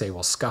people will say,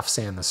 well, scuff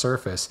sand the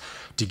surface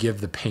to give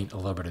the paint a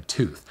little bit of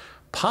tooth.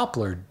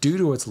 Poplar, due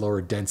to its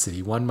lower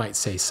density, one might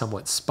say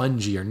somewhat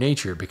spongier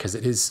nature because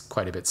it is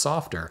quite a bit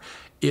softer,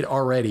 it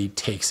already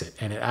takes it,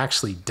 and it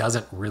actually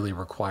doesn't really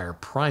require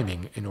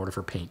priming in order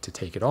for paint to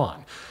take it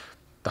on.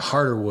 The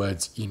harder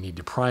woods, you need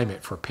to prime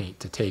it for paint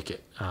to take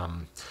it.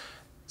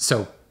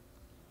 So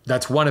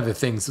that's one of the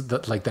things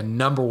that, like, the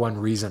number one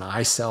reason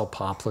I sell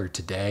poplar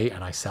today,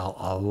 and I sell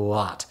a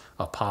lot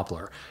of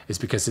poplar, is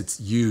because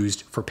it's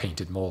used for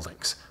painted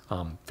moldings.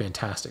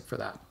 Fantastic for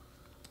that.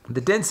 The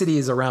density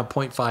is around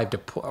 0.4 to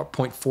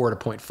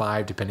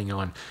 0.5, depending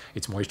on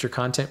its moisture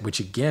content, which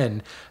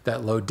again,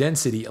 that low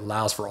density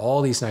allows for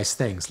all these nice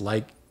things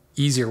like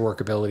easier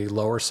workability,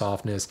 lower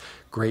softness,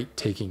 great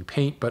taking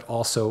paint, but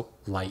also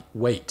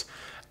lightweight.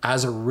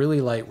 As a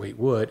really lightweight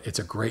wood, it's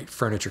a great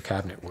furniture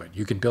cabinet wood.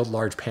 You can build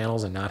large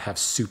panels and not have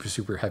super,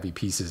 super heavy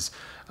pieces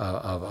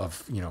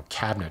of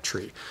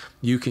cabinetry.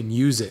 You can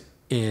use it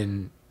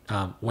in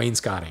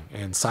wainscoting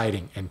and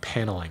siding and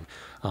paneling,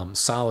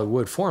 solid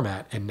wood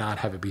format, and not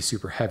have it be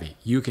super heavy.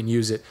 You can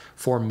use it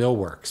for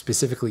millwork,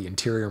 specifically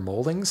interior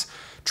moldings.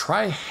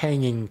 Try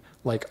hanging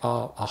like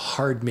a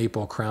hard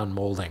maple crown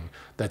molding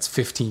that's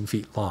 15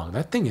 feet long.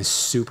 That thing is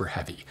super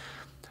heavy.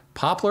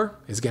 Poplar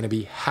is going to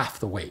be half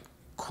the weight.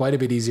 Quite a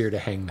bit easier to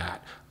hang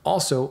that.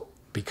 Also,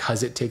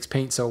 because it takes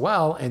paint so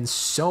well, and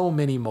so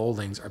many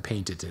moldings are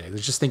painted today.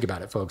 Let's just think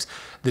about it, folks.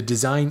 The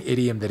design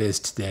idiom that is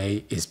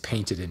today is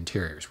painted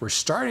interiors. We're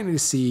starting to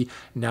see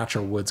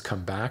natural woods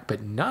come back,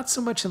 but not so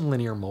much in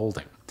linear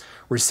molding.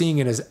 We're seeing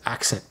it as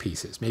accent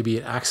pieces, maybe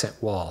an accent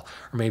wall,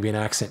 or maybe an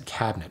accent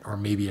cabinet, or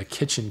maybe a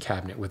kitchen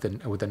cabinet with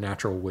a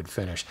natural wood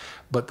finish.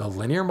 But the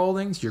linear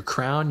moldings, your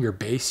crown, your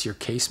base, your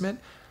casement,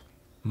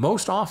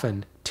 most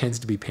often tends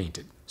to be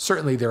painted.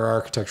 Certainly there are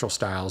architectural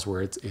styles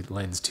where it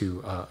lends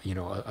to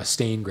a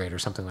stain grade or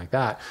something like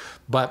that.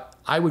 But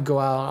I would go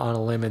out on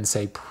a limb and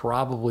say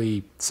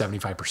probably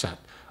 75%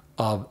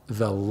 of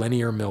the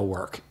linear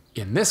millwork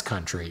in this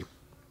country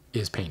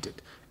is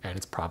painted. And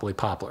it's probably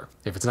poplar.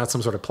 If it's not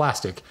some sort of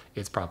plastic,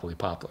 it's probably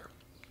poplar.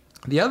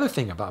 The other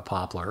thing about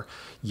poplar,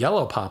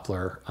 yellow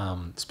poplar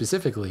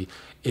specifically,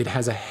 it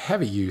has a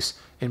heavy use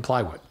in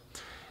plywood.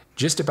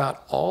 Just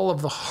about all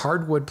of the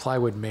hardwood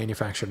plywood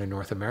manufactured in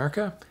North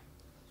America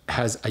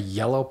has a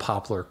yellow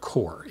poplar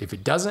core. If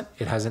it doesn't,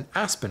 it has an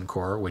aspen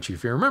core, which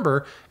if you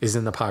remember is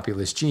in the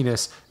Populus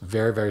genus,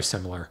 very, very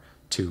similar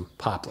to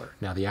poplar.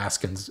 Now the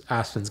aspen's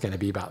going to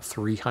be about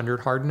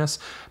 300 hardness,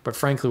 but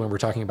frankly, when we're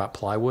talking about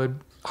plywood,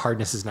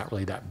 hardness is not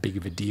really that big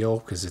of a deal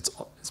because it's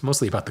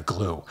mostly about the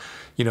glue.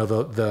 You know,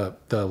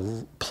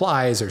 the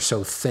plies are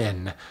so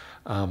thin,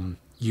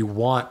 you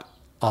want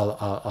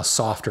a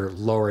softer,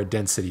 lower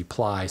density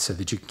ply so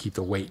that you can keep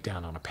the weight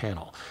down on a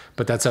panel.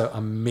 But that's a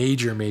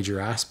major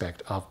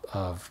aspect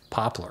of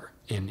poplar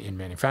in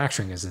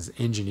manufacturing is this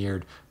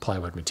engineered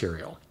plywood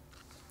material.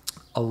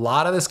 A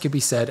lot of this could be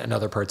said in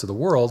other parts of the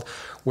world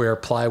where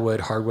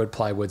plywood, hardwood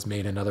plywoods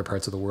made in other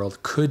parts of the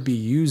world could be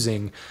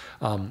using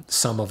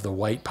some of the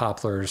white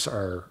poplars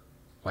or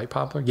white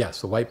poplar?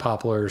 Yes, the white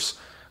poplars,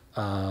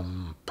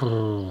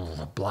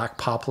 black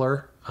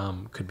poplar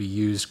could be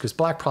used because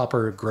black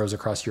poplar grows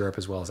across Europe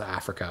as well as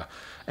Africa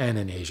and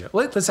in Asia.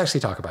 Let's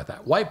actually talk about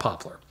that. White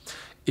poplar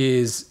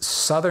is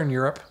Southern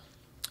Europe,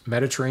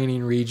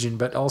 Mediterranean region,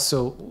 but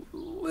also a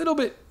little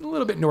bit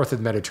north of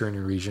the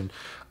Mediterranean region,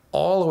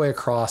 all the way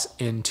across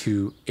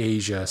into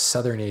Asia,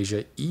 Southern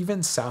Asia,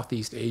 even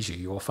Southeast Asia.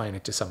 You will find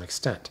it to some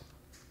extent.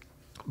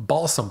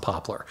 Balsam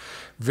poplar,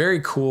 very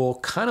cool,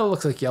 kind of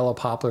looks like yellow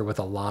poplar with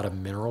a lot of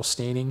mineral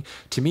staining.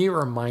 To me, it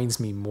reminds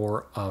me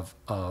more of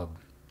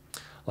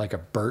like a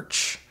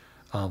birch,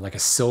 like a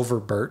silver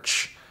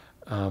birch.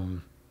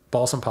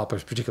 Balsam poplar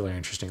is particularly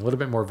interesting, a little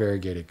bit more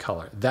variegated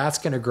color. That's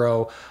going to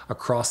grow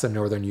across the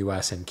northern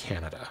U.S. and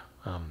Canada.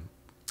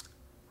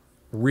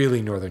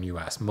 Really northern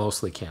U.S.,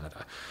 mostly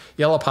Canada.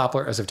 Yellow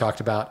poplar, as I've talked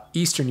about,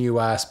 eastern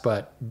U.S.,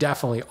 but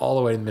definitely all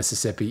the way to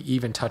Mississippi,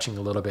 even touching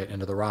a little bit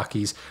into the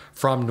Rockies.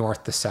 From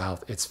north to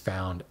south, it's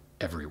found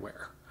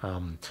everywhere.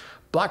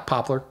 Black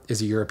poplar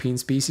is a European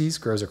species,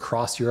 grows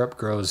across Europe,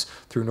 grows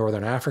through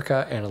northern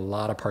Africa and a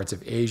lot of parts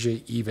of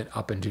Asia, even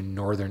up into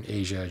northern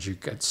Asia as you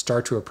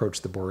start to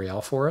approach the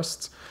boreal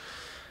forests.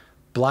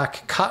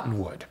 Black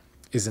cottonwood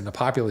is in the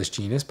Populus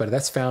genus, but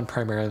that's found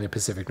primarily in the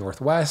Pacific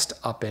Northwest,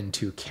 up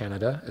into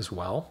Canada as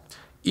well.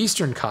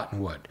 Eastern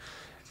cottonwood,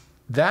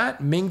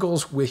 that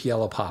mingles with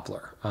yellow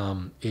poplar.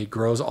 It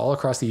grows all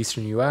across the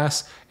eastern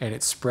U.S. and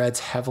it spreads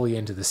heavily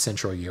into the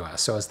central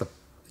U.S. So as the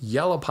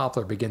yellow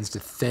poplar begins to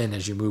thin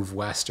as you move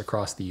west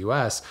across the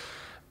U.S.,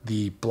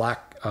 the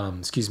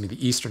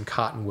Eastern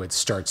cottonwood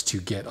starts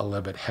to get a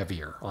little bit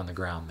heavier on the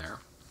ground there.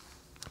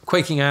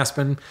 Quaking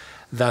aspen,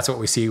 that's what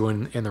we see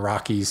when in the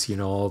Rockies, you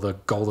know, all the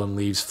golden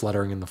leaves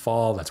fluttering in the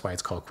fall. That's why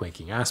it's called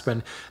quaking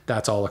aspen.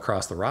 That's all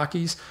across the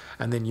Rockies.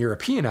 And then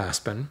European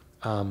aspen,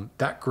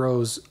 that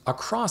grows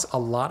across a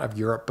lot of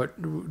Europe, but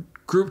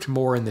grouped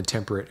more in the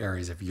temperate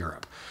areas of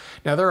Europe.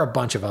 Now, there are a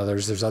bunch of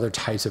others. There's other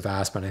types of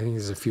aspen. I think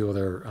there's a few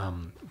other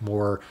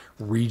more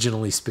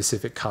regionally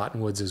specific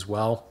cottonwoods as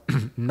well.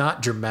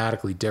 Not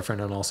dramatically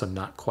different and also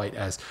not quite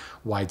as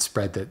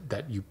widespread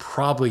that you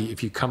probably,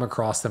 if you come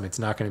across them, it's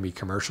not going to be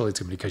commercial. It's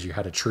going to be because you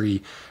had a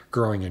tree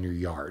growing in your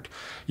yard.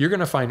 You're going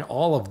to find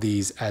all of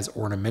these as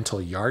ornamental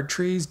yard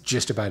trees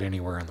just about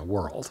anywhere in the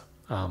world.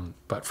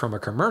 But from a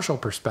commercial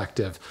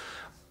perspective,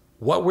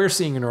 what we're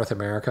seeing in North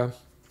America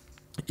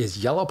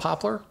is yellow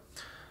poplar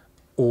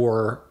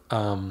or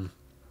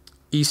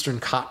Eastern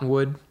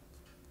cottonwood,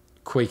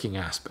 quaking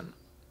aspen.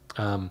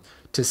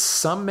 To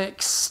some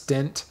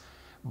extent,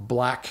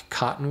 black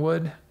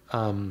cottonwood.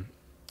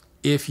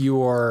 If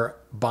you are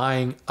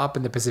buying up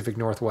in the Pacific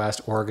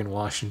Northwest, Oregon,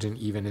 Washington,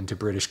 even into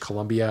British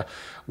Columbia,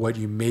 what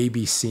you may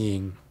be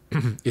seeing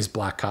is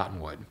black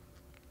cottonwood.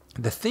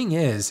 The thing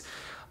is,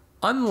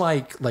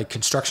 unlike like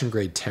construction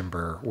grade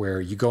timber, where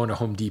you go into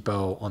Home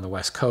Depot on the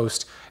West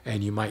Coast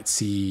and you might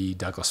see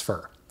Douglas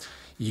fir,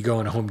 you go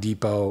into Home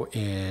Depot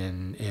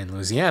in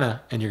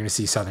Louisiana and you're going to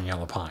see southern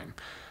yellow pine.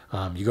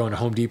 You go into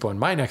Home Depot in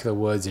my neck of the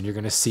woods and you're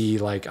going to see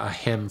like a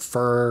hem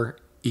fir,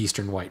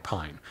 eastern white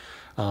pine.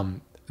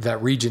 That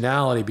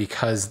regionality,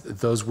 because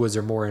those woods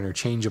are more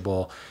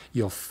interchangeable,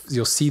 you'll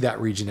see that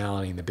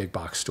regionality in the big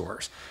box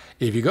stores.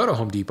 If you go to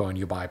Home Depot and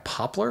you buy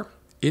poplar,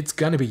 it's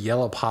going to be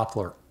yellow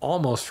poplar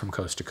almost from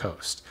coast to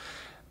coast.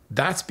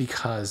 That's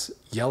because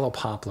yellow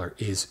poplar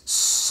is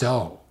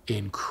so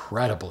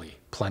incredibly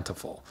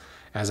plentiful.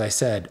 As I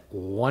said,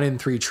 1 in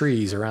 3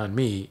 trees around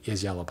me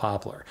is yellow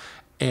poplar,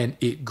 and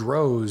it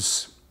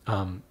grows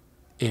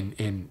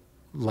in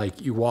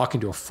like you walk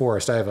into a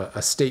forest. I have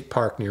a state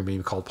park near me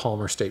called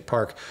Palmer State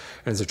Park,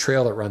 and there's a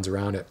trail that runs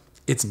around it.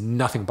 It's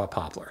nothing but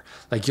poplar.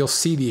 Like you'll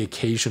see the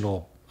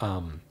occasional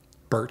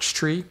birch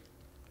tree,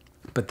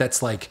 but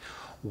that's like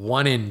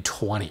 1 in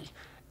 20,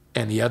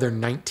 and the other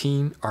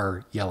 19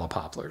 are yellow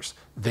poplars.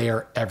 They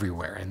are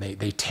everywhere, and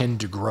they tend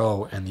to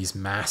grow in these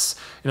mass.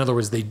 In other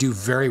words, they do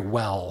very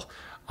well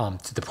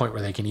to the point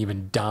where they can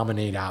even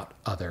dominate out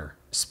other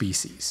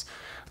species.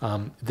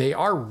 They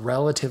are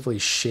relatively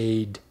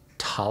shade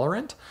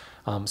tolerant,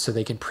 so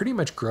they can pretty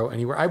much grow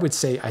anywhere. I'd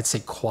say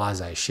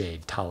quasi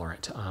shade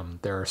tolerant.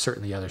 There are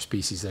certainly other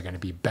species that are going to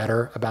be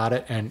better about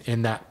it, and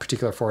in that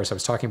particular forest I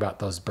was talking about,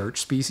 those birch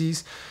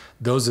species,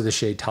 those are the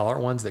shade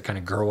tolerant ones that kind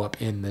of grow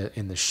up in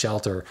the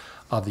shelter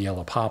of the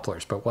yellow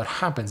poplars. But what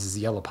happens is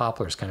the yellow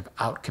poplars kind of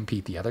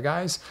outcompete the other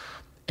guys,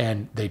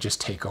 and they just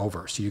take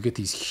over. So you get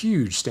these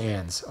huge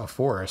stands of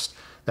forest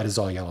that is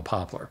all yellow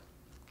poplar.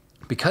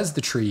 Because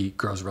the tree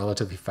grows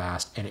relatively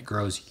fast and it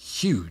grows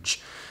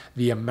huge,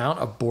 the amount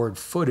of board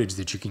footage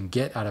that you can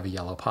get out of a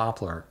yellow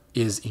poplar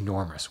is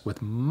enormous,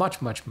 with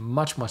much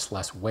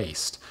less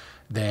waste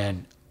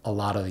than a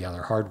lot of the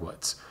other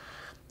hardwoods.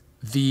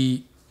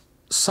 The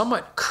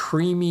somewhat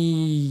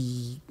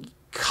creamy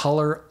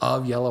color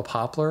of yellow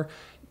poplar,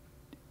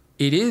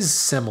 it is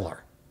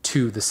similar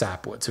to the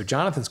sapwood. So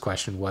Jonathan's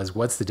question was,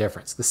 what's the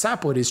difference? The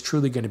sapwood is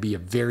truly going to be a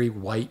very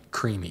white,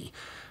 creamy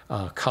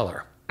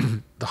color.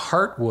 The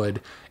heartwood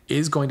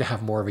is going to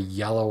have more of a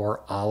yellow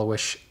or olive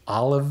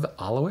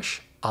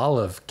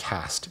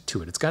cast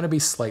to it. It's going to be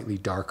slightly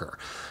darker.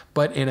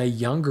 But in a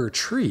younger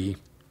tree,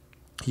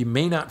 you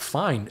may not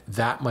find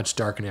that much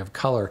darkening of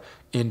color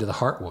into the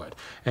heartwood.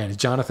 And as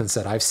Jonathan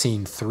said, I've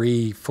seen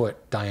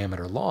 3-foot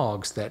diameter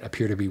logs that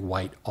appear to be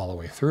white all the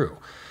way through.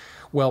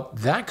 Well,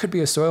 that could be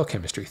a soil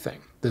chemistry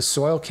thing. The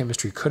soil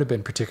chemistry could have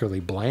been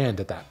particularly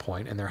bland at that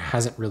point, and there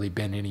hasn't really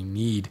been any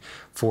need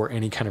for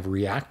any kind of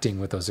reacting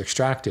with those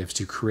extractives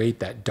to create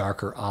that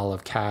darker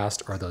olive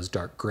cast or those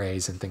dark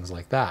grays and things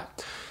like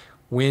that.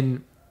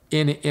 When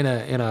in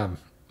a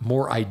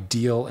more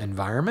ideal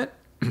environment,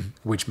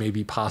 which may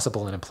be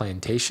possible in a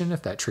plantation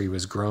if that tree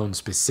was grown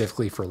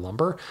specifically for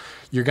lumber,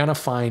 you're going to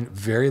find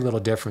very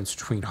little difference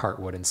between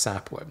heartwood and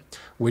sapwood,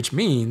 which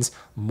means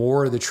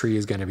more of the tree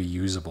is going to be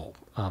usable.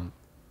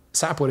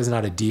 Sapwood is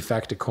not a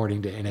defect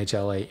according to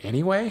NHLA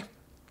anyway,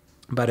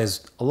 but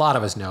as a lot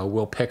of us know,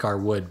 we'll pick our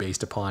wood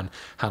based upon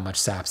how much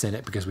sap's in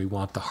it because we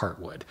want the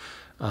heartwood.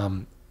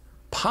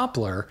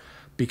 Poplar,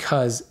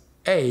 because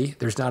A,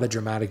 there's not a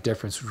dramatic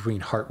difference between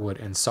heartwood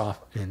and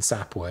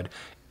sapwood,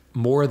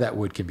 more of that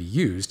wood can be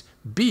used.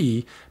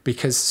 B,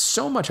 because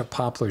so much of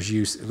poplar's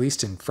use, at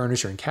least in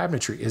furniture and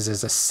cabinetry, is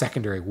as a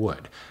secondary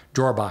wood.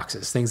 Drawer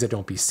boxes, things that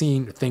don't be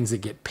seen, things that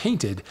get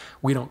painted,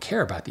 we don't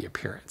care about the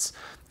appearance.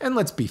 And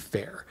let's be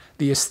fair,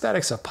 the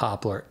aesthetics of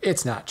poplar,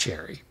 it's not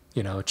cherry.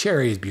 You know,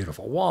 cherry is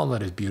beautiful,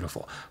 walnut is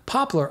beautiful.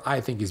 Poplar,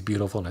 I think, is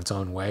beautiful in its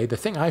own way. The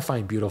thing I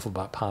find beautiful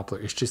about poplar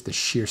is just the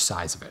sheer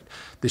size of it,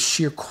 the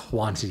sheer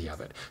quantity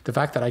of it. The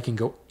fact that I can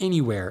go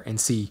anywhere and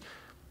see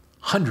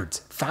hundreds,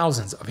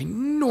 thousands of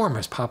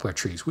enormous poplar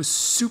trees with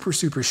super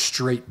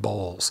straight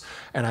boles.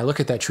 And I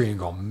look at that tree and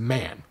go,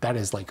 man, that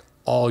is like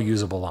all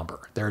usable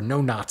lumber. There are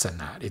no knots in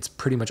that. It's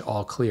pretty much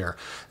all clear.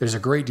 There's a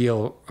great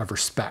deal of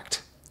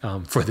respect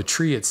for the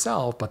tree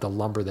itself, but the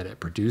lumber that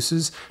it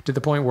produces, to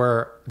the point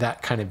where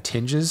that kind of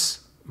tinges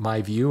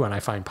my view, and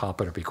I find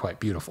poplar to be quite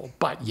beautiful.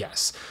 But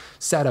yes,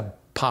 set a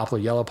poplar,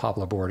 yellow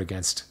poplar board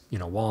against,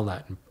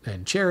 walnut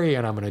and cherry,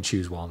 and I'm going to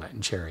choose walnut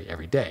and cherry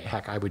every day.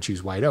 Heck, I would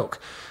choose white oak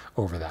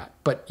over that.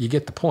 But you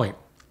get the point.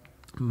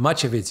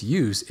 Much of its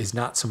use is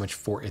not so much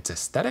for its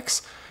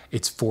aesthetics,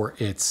 it's for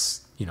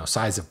its,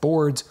 size of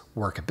boards,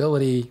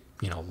 workability,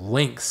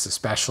 lengths,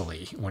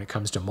 especially when it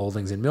comes to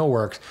moldings and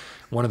millwork.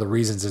 One of the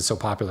reasons it's so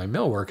popular in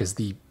millwork is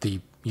the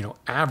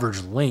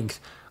average length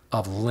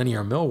of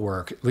linear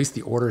millwork, at least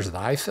the orders that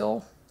I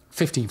fill,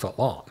 15 foot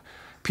long.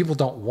 People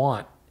don't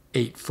want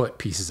 8-foot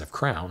pieces of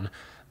crown.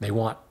 They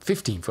want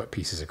 15-foot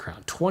pieces of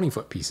crown,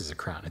 20-foot pieces of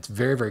crown. It's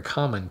very, very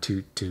common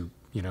to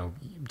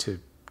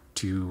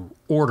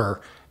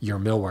order your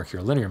millwork,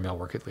 your linear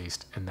millwork at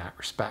least, in that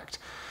respect.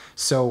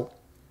 So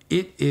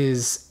it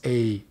is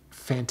a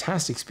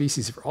fantastic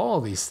species for all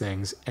of these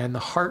things, and the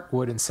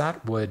heartwood and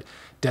sapwood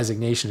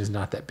designation is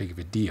not that big of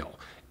a deal.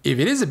 if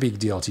it is a big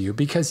deal to you,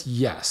 because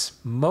yes,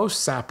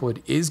 most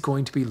sapwood is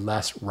going to be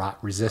less rot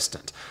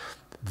resistant.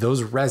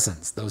 Those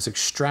resins, those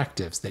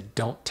extractives that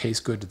don't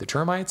taste good to the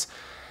termites,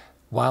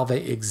 while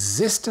they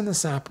exist in the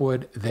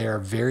sapwood, they are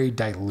very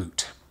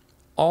dilute.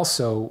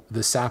 Also,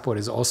 the sapwood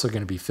is also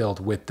going to be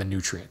filled with the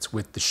nutrients,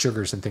 with the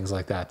sugars and things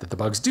like that the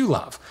bugs do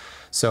love.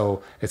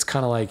 So it's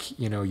kind of like,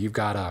 you know, you've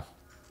got a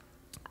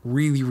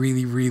really,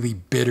 really, really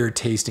bitter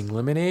tasting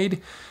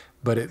lemonade,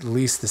 but at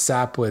least the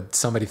sapwood,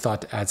 somebody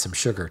thought to add some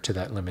sugar to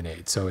that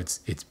lemonade. So it's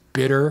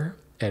bitter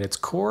at its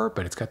core,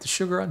 but it's got the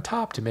sugar on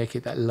top to make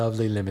it that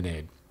lovely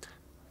lemonade.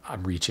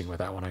 I'm reaching with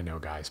that one, I know,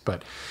 guys.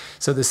 But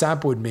so the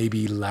sapwood may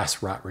be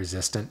less rot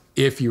resistant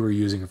if you were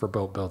using it for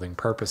boat building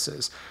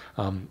purposes.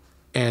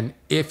 And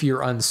if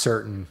you're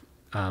uncertain,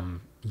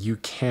 you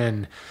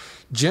can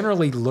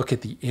generally look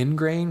at the end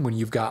grain when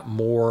you've got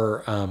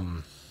more,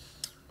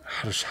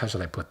 how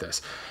should I put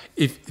this?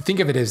 Think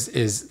of it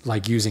as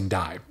like using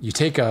dye. You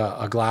take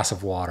a glass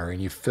of water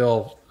and you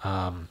fill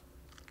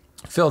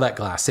that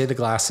glass. Say the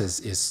glass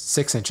is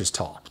 6 inches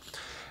tall,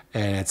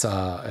 and it's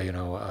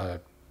a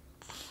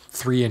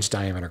 3-inch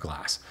diameter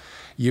glass.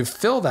 You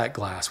fill that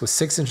glass with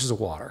 6 inches of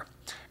water,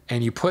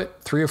 and you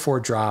put 3 or 4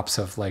 drops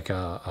of like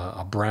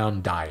a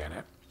brown dye in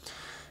it.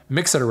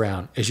 Mix it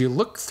around. As you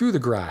look through the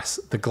glass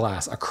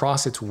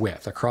across its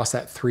width, across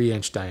that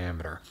 3-inch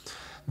diameter,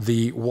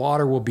 the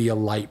water will be a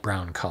light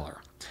brown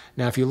color.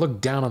 Now, if you look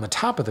down on the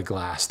top of the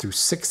glass through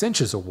 6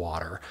 inches of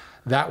water,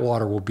 that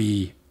water will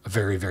be a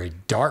very, very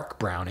dark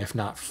brown, if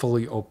not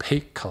fully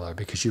opaque color,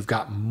 because you've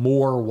got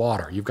more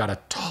water. You've got a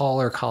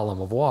taller column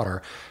of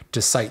water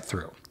to sight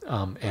through,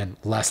 and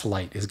less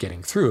light is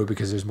getting through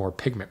because there's more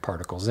pigment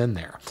particles in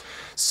there.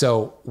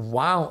 So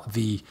while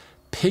the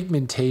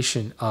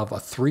pigmentation of a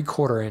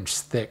 3/4 inch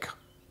thick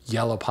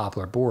yellow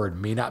poplar board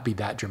may not be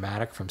that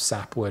dramatic from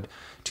sapwood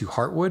to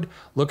heartwood,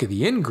 look at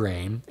the end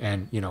grain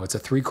and, you know, it's a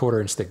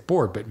 3/4 inch thick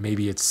board, but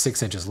maybe it's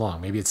 6 inches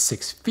long, maybe it's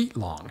 6 feet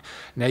long.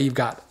 Now you've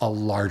got a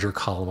larger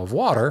column of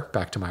water,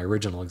 back to my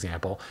original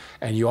example,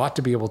 and you ought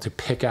to be able to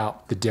pick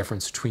out the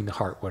difference between the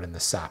heartwood and the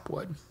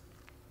sapwood.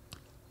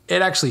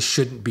 It actually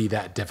shouldn't be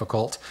that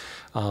difficult.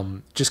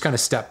 Just kind of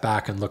step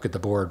back and look at the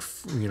board,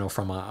 you know,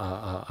 from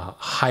a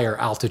higher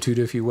altitude,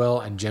 if you will,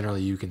 and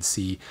generally you can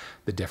see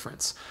the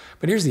difference.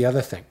 But here's the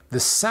other thing.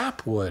 The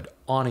sapwood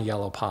on a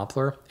yellow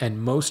poplar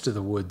and most of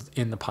the wood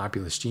in the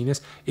Populus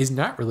genus is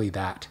not really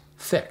that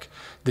thick.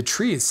 The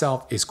tree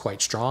itself is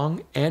quite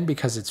strong, and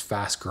because it's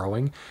fast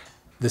growing,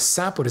 the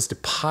sapwood is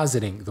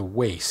depositing the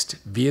waste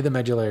via the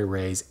medullary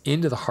rays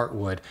into the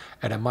heartwood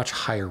at a much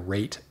higher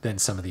rate than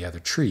some of the other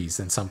trees,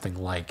 than something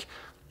like,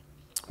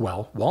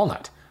 well,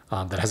 walnut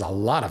that has a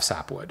lot of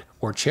sapwood,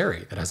 or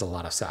cherry that has a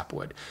lot of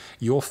sapwood.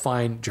 You'll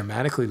find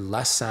dramatically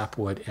less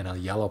sapwood in a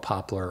yellow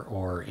poplar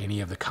or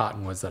any of the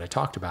cottonwoods that I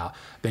talked about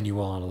than you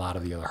will on a lot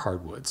of the other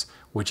hardwoods,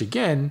 which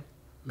again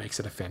makes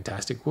it a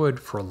fantastic wood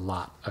for a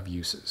lot of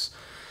uses.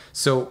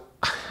 So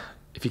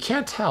if you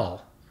can't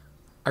tell,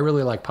 I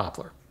really like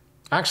poplar.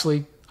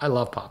 Actually, I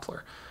love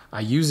poplar. I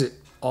use it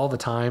all the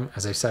time.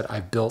 As I said,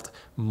 I've built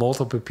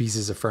multiple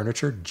pieces of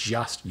furniture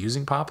just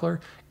using poplar.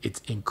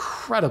 It's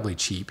incredibly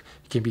cheap.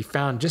 It can be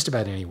found just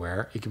about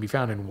anywhere. It can be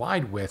found in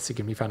wide widths. It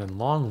can be found in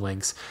long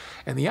lengths.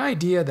 And the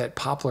idea that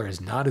poplar is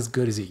not as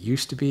good as it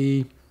used to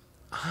be,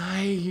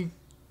 I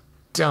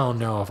don't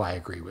know if I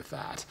agree with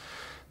that.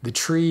 The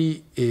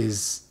tree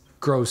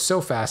grows so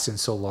fast and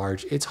so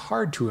large, it's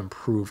hard to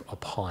improve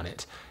upon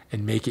it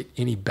and make it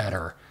any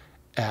better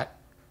at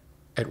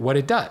what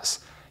it does.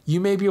 You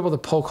may be able to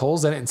poke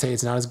holes in it and say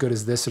it's not as good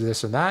as this or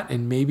this or that,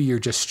 and maybe you're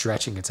just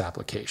stretching its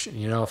application.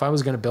 You know, if I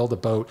was going to build a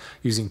boat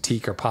using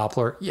teak or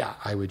poplar, yeah,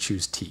 I would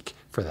choose teak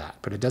for that.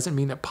 But it doesn't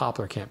mean that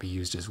poplar can't be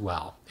used as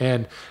well.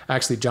 And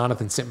actually,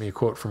 Jonathan sent me a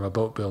quote from a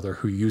boat builder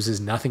who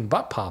uses nothing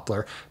but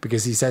poplar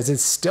because he says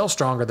it's still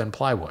stronger than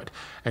plywood.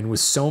 And with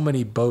so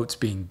many boats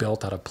being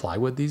built out of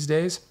plywood these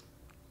days,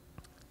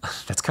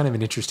 that's kind of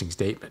an interesting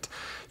statement.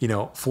 You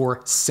know,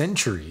 for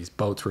centuries,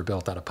 boats were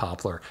built out of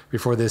poplar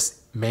before this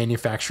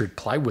manufactured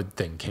plywood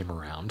thing came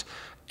around.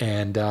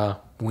 And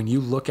when you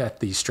look at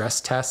the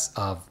stress tests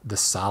of the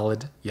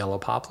solid yellow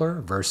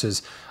poplar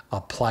versus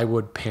a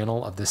plywood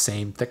panel of the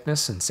same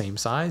thickness and same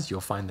size,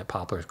 you'll find that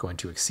poplar is going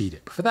to exceed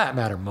it. But for that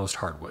matter, most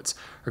hardwoods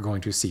are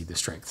going to exceed the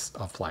strengths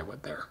of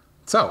plywood there.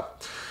 So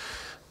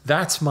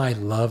that's my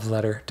love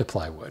letter to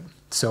plywood.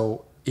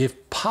 So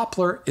if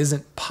poplar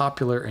isn't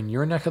popular in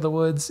your neck of the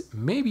woods,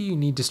 maybe you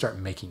need to start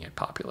making it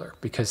popular.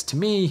 Because to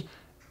me,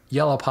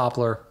 yellow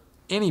poplar,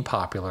 any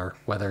poplar,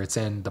 whether it's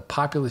in the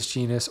Populus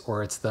genus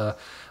or it's the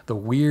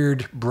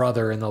weird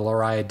brother in the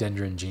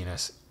Liriodendron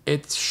genus,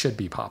 it should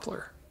be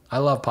poplar. I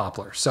love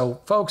poplar.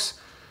 So folks,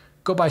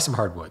 go buy some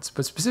hardwoods.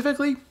 But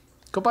specifically,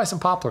 go buy some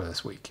poplar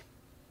this week.